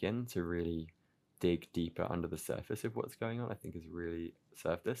check-in to really dig deeper under the surface of what's going on, I think has really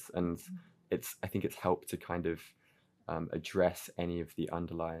served us. And I think it's helped to kind of address any of the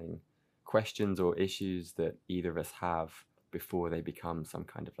underlying questions or issues that either of us have before they become some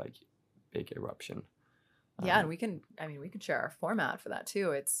kind of like big eruption. Yeah, and we can share our format for that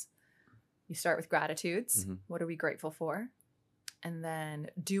too. It's, you start with gratitudes. What are we grateful for? And then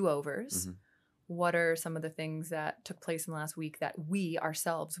do-overs. What are some of the things that took place in the last week that we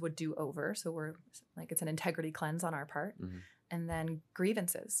ourselves would do over? So we're like, it's an integrity cleanse on our part. And then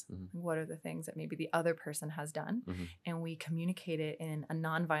grievances. What are the things that maybe the other person has done? And we communicate it in a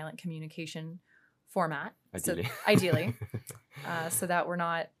nonviolent communication format. Ideally. So that we're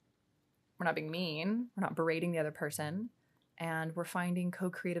not being mean, we're not berating the other person, and we're finding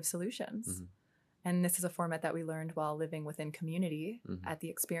co-creative solutions. And this is a format that we learned while living within community at the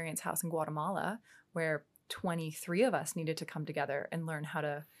Experience House in Guatemala, where 23 of us needed to come together and learn how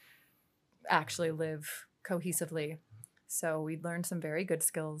to actually live cohesively. So we learned some very good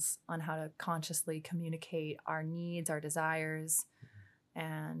skills on how to consciously communicate our needs, our desires,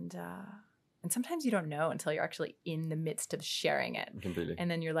 and sometimes you don't know until you're actually in the midst of sharing it. Completely. And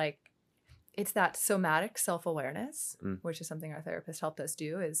then you're like, it's that somatic self-awareness, which is something our therapist helped us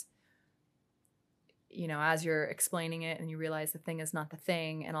do, is, you know, as you're explaining it and you realize the thing is not the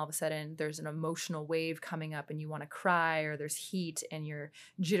thing, and all of a sudden there's an emotional wave coming up and you want to cry, or there's heat and you're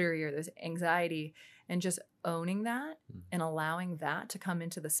jittery, or there's anxiety, and just owning that and allowing that to come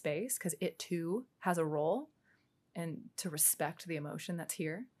into the space, because it too has a role, and to respect the emotion that's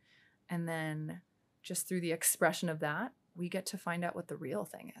here. And then just through the expression of that, we get to find out what the real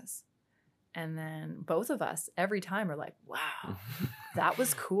thing is. And then both of us, every time, are like, wow, that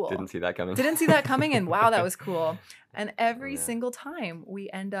was cool. Didn't see that coming. And wow, that was cool. And every single time we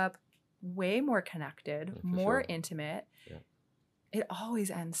end up way more connected, more intimate. Yeah. It always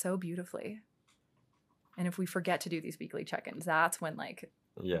ends so beautifully. And if we forget to do these weekly check-ins, that's when like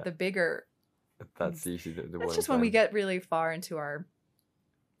the bigger. That's usually the That's just when we get really far into our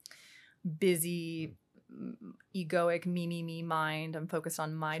busy, egoic me mind. I'm focused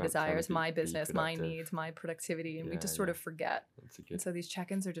on my desires, my business, my needs, my productivity, and we just sort of forget. And so these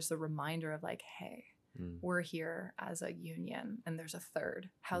check-ins are just a reminder of like, hey, we're here as a union, and there's a third.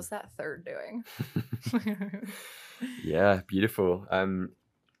 How's that third doing? Yeah, beautiful.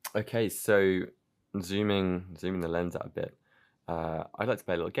 Okay, so zooming the lens out a bit, I'd like to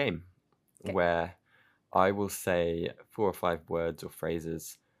play a little game where I will say 4 or 5 words or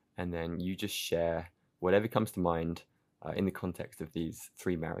phrases, and then you just share whatever comes to mind in the context of these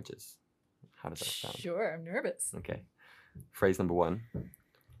 3 marriages. How does that sound? Sure, I'm nervous. Okay. Phrase number 1.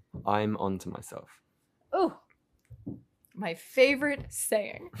 I'm onto myself. Oh, my favorite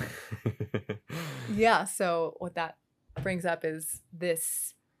saying. Yeah, so what that brings up is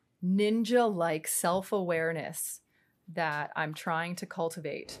this ninja-like self-awareness that I'm trying to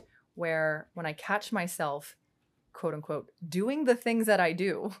cultivate, where when I catch myself, quote unquote, doing the things that I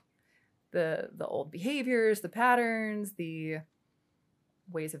do, the old behaviors, the patterns, the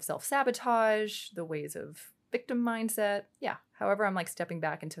ways of self-sabotage, the ways of victim mindset. Yeah, however, I'm like stepping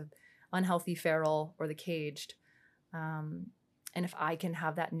back into unhealthy feral or the caged. And if I can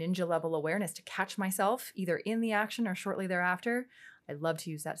have that ninja level awareness to catch myself either in the action or shortly thereafter, I'd love to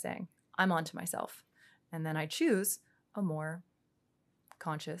use that saying. I'm onto myself. And then I choose a more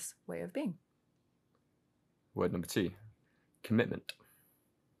conscious way of being. Word number 2, commitment.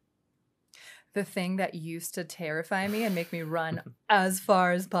 The thing that used to terrify me and make me run as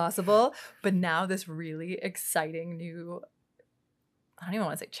far as possible, but now this really exciting new, I don't even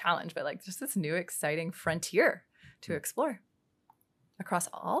want to say challenge, but like just this new exciting frontier to explore across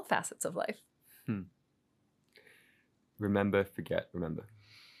all facets of life. Remember, forget, remember.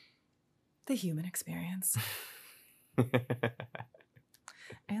 The human experience.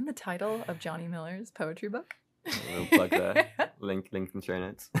 And the title of Johnny Miller's poetry book. We'll plug there. Link in the show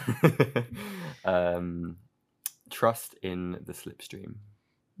notes. Trust in the slipstream.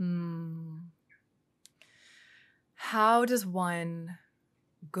 How does one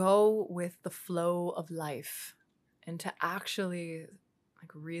go with the flow of life and to actually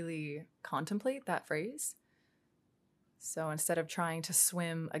like really contemplate that phrase? So instead of trying to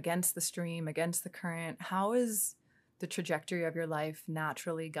swim against the stream, against the current, how is the trajectory of your life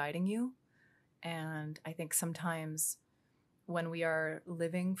naturally guiding you? And I think sometimes when we are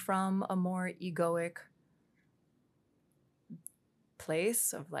living from a more egoic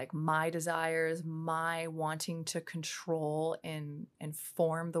place of like my desires, my wanting to control and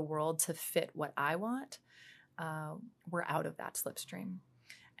form the world to fit what I want, we're out of that slipstream.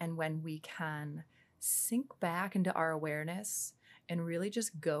 And when we can sink back into our awareness and really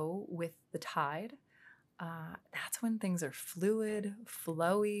just go with the tide, that's when things are fluid,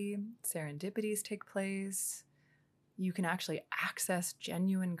 flowy, serendipities take place. You can actually access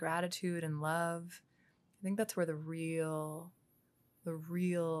genuine gratitude and love. I think that's where the real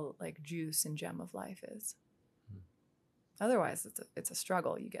like juice and gem of life is. Otherwise, it's a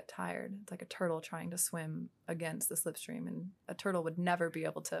struggle. You get tired. It's like a turtle trying to swim against the slipstream, and a turtle would never be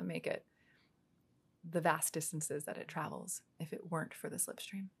able to make it the vast distances that it travels if it weren't for the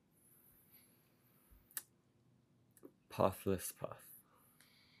slipstream. Pathless path.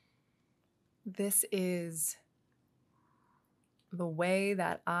 This is the way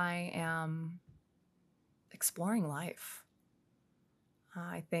that I am exploring life.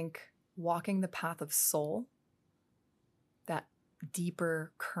 I think walking the path of soul, that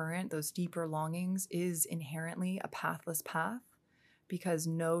deeper current, those deeper longings, is inherently a pathless path, because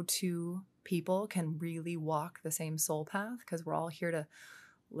no two people can really walk the same soul path, because we're all here to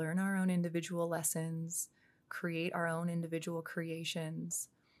learn our own individual lessons, create our own individual creations,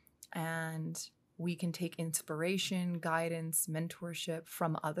 and we can take inspiration, guidance, mentorship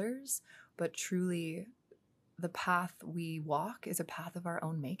from others, but truly the path we walk is a path of our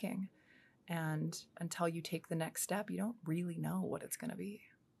own making. And until you take the next step, you don't really know what it's going to be.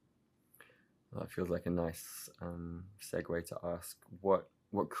 Well, that feels like a nice segue to ask what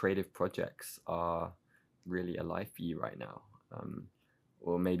creative projects are really alive for you right now,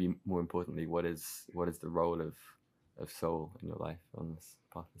 or maybe more importantly, what is the role of soul in your life on this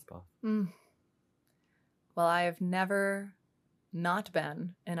pathless path? Well, I have never not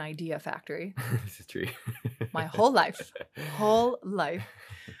been an idea factory. This is true. My whole life.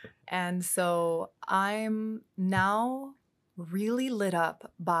 And so I'm now really lit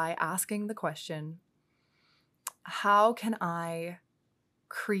up by asking the question, how can I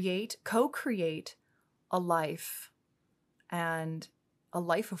co-create a life, and a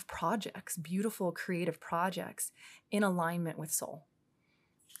life of projects, beautiful creative projects, in alignment with soul,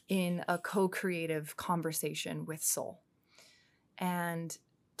 in a co-creative conversation with soul? And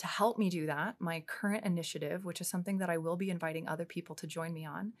to help me do that, my current initiative, which is something that I will be inviting other people to join me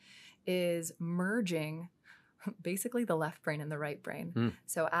on, is merging basically the left brain and the right brain.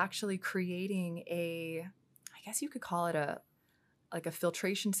 So actually creating I guess you could call it a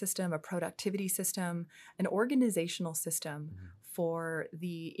filtration system, a productivity system, an organizational system for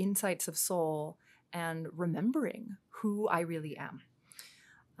the insights of soul and remembering who I really am.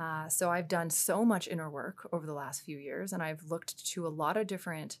 So I've done so much inner work over the last few years, and I've looked to a lot of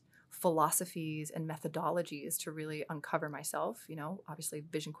different philosophies and methodologies to really uncover myself. Obviously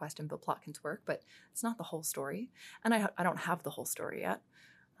Vision Quest and Bill Plotkin's work, but it's not the whole story. And I don't have the whole story yet.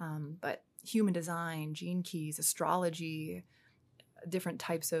 But human design, gene keys, astrology, different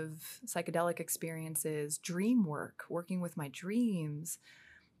types of psychedelic experiences, dream work, working with my dreams,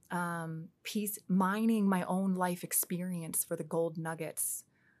 mining my own life experience for the gold nuggets,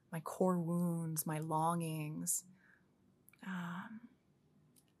 my core wounds, my longings,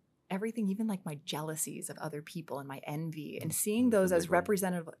 everything, even like my jealousies of other people and my envy, and seeing those as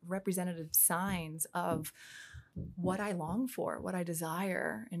representative signs of what I long for, what I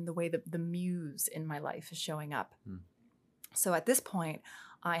desire, and the way that the muse in my life is showing up. So at this point,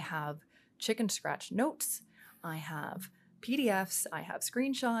 I have chicken scratch notes, I have PDFs, I have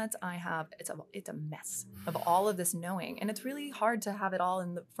screenshots, it's a mess of all of this knowing. And it's really hard to have it all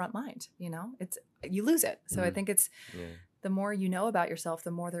in the front mind, you lose it. So I think it's the more you know about yourself, the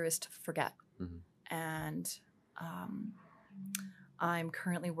more there is to forget. And I'm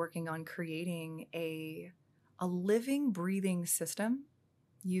currently working on creating a living, breathing system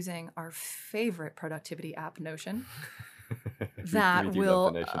using our favorite productivity app, Notion, that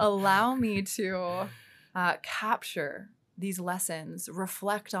will allow me to capture these lessons,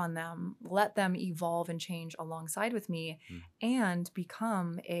 reflect on them, let them evolve and change alongside with me, and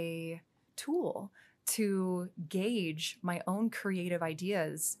become a tool to gauge my own creative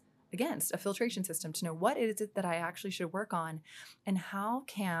ideas against, a filtration system to know what is it that I actually should work on, and how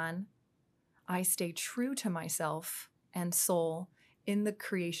can I stay true to myself and soul in the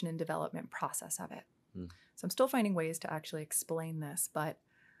creation and development process of it. So I'm still finding ways to actually explain this, but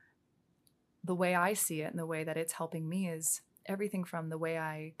the way I see it and the way that it's helping me is everything from the way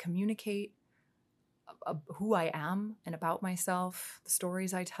I communicate who I am and about myself, the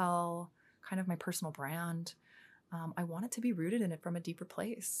stories I tell, kind of my personal brand. I want it to be rooted in it from a deeper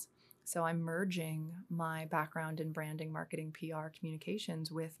place. So I'm merging my background in branding, marketing, PR,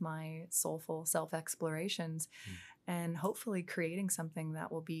 communications with my soulful self-explorations and hopefully creating something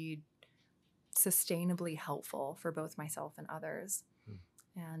that will be sustainably helpful for both myself and others.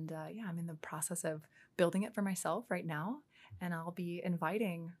 And I'm in the process of building it for myself right now. And I'll be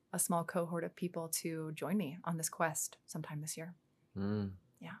inviting a small cohort of people to join me on this quest sometime this year.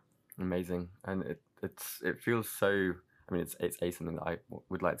 Yeah. Amazing. And it feels so, I mean, it's something that I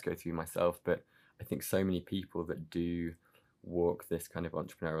would like to go through myself, but I think so many people that do walk this kind of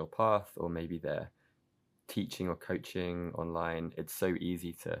entrepreneurial path, or maybe they're teaching or coaching online, it's so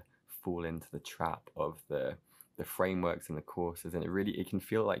easy to fall into the trap of the frameworks and the courses, and it can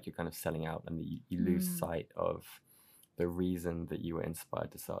feel like you're kind of selling out, and you lose sight of the reason that you were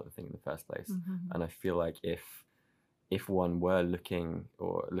inspired to start the thing in the first place. And I feel like if one were looking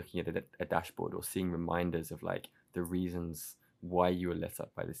at a dashboard or seeing reminders of like the reasons why you were lit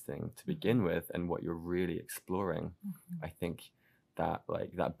up by this thing to begin with and what you're really exploring, I think that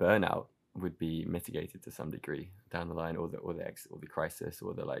like that burnout would be mitigated to some degree down the line, or the crisis,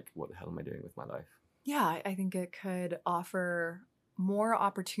 or the like, what the hell am I doing with my life? Yeah, I think it could offer more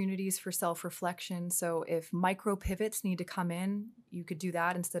opportunities for self-reflection. So if micro pivots need to come in, you could do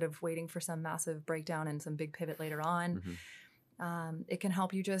that instead of waiting for some massive breakdown and some big pivot later on. It can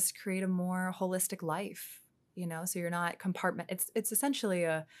help you just create a more holistic life, so you're not it's essentially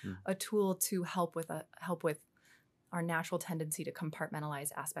a tool to help with our natural tendency to compartmentalize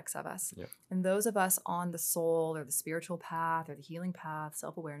aspects of us. And those of us on the soul or the spiritual path or the healing path,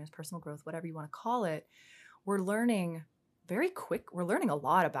 self-awareness, personal growth, whatever you want to call it, we're learning a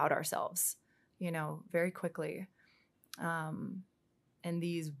lot about ourselves, very quickly. And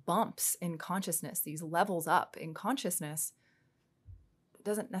these bumps in consciousness, these levels up in consciousness,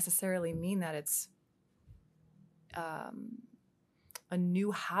 doesn't necessarily mean that it's a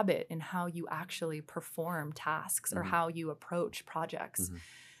new habit in how you actually perform tasks or how you approach projects.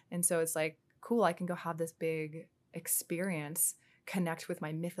 And so it's like, cool, I can go have this big experience, connect with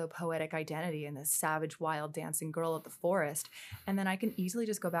my mythopoetic identity and this savage, wild, dancing girl of the forest. And then I can easily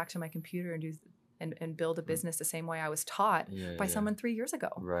just go back to my computer and build a business the same way I was taught by someone 3 years ago.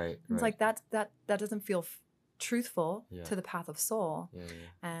 Right. It's like that doesn't feel truthful to the path of soul.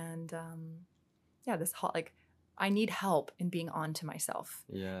 And this whole, like, I need help in being on to myself.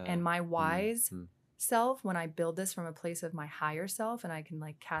 And my wise self, when I build this from a place of my higher self and I can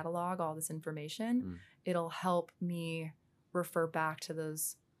like catalog all this information, it'll help me refer back to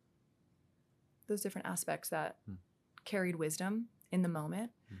those different aspects that carried wisdom in the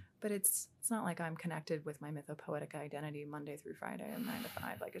moment. But it's not like I'm connected with my mythopoetic identity Monday through Friday and 9 to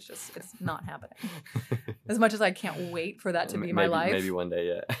 5. Like it's not happening. As much as I can't wait for that to be my life. Maybe one day,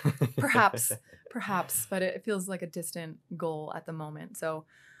 yeah. Perhaps, but it feels like a distant goal at the moment. So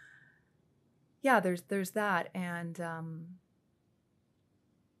yeah, there's that. And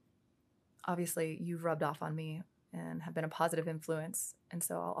obviously you've rubbed off on me and have been a positive influence. And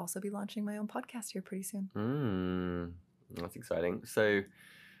so I'll also be launching my own podcast here pretty soon. That's exciting. So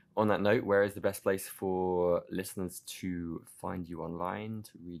on that note, where is the best place for listeners to find you online,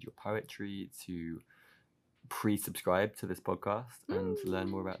 to read your poetry, to pre-subscribe to this podcast and to learn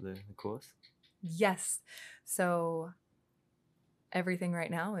more about the course? Yes. So everything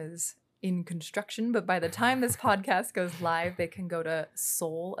right now is in construction, but by the time this podcast goes live, they can go to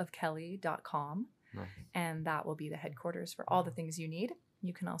soulofkelly.com. Nice. And that will be the headquarters for all the things you need.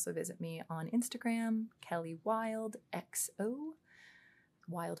 You can also visit me on Instagram, Kelly Wild, XO,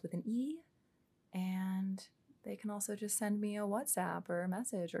 Wild with an E. And they can also just send me a WhatsApp or a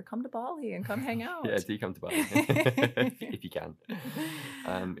message or come to Bali and come hang out. Yeah, do come to Bali if you can.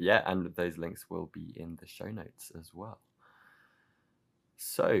 Yeah, and those links will be in the show notes as well.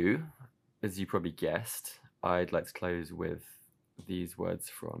 So, as you probably guessed, I'd like to close with these words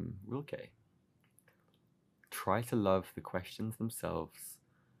from Rilke. Try to love the questions themselves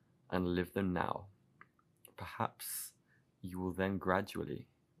and live them now. Perhaps you will then gradually,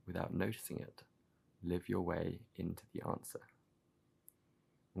 without noticing it, live your way into the answer.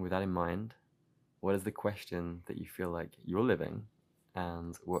 And with that in mind, what is the question that you feel like you're living,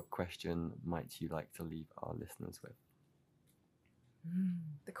 and what question might you like to leave our listeners with?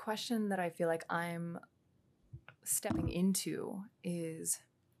 The question that I feel like I'm stepping into is,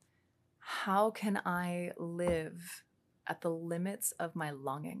 how can I live at the limits of my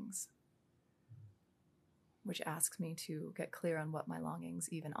longings? Which asks me to get clear on what my longings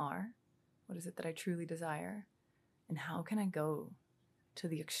even are. What is it that I truly desire? And how can I go to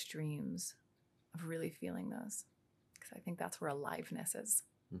the extremes of really feeling those? Because I think that's where aliveness is.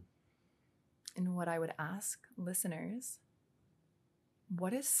 And what I would ask listeners,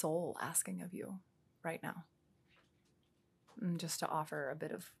 what is soul asking of you right now? And just to offer a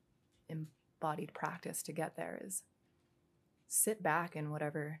bit of embodied practice to get there is sit back in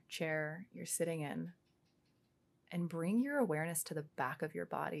whatever chair you're sitting in and bring your awareness to the back of your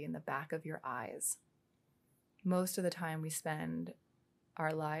body and the back of your eyes. Most of the time we spend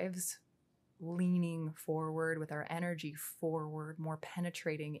our lives leaning forward with our energy forward, more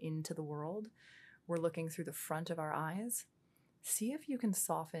penetrating into the world. We're looking through the front of our eyes. See if you can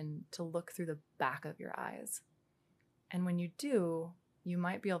soften to look through the back of your eyes. And when you do, you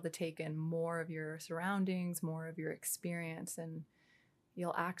might be able to take in more of your surroundings, more of your experience, and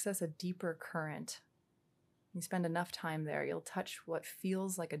you'll access a deeper current. You spend enough time there, you'll touch what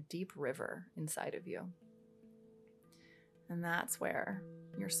feels like a deep river inside of you. And that's where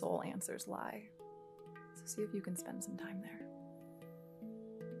your soul answers lie. So see if you can spend some time there.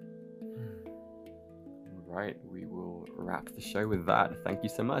 Right, we will wrap the show with that. Thank you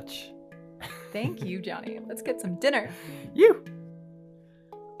so much. Thank you, Johnny. Let's get some dinner. You!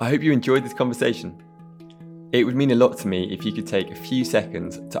 I hope you enjoyed this conversation. It would mean a lot to me if you could take a few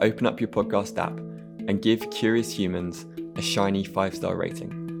seconds to open up your podcast app and give Curious Humans a shiny 5-star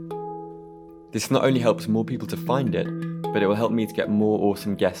rating. This not only helps more people to find it, but it will help me to get more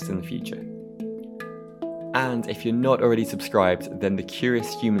awesome guests in the future. And if you're not already subscribed, then the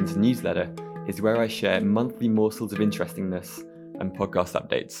Curious Humans newsletter is where I share monthly morsels of interestingness and podcast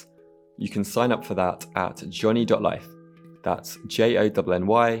updates. You can sign up for that at johnny.life. That's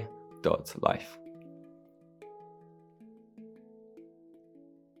JONNY.life.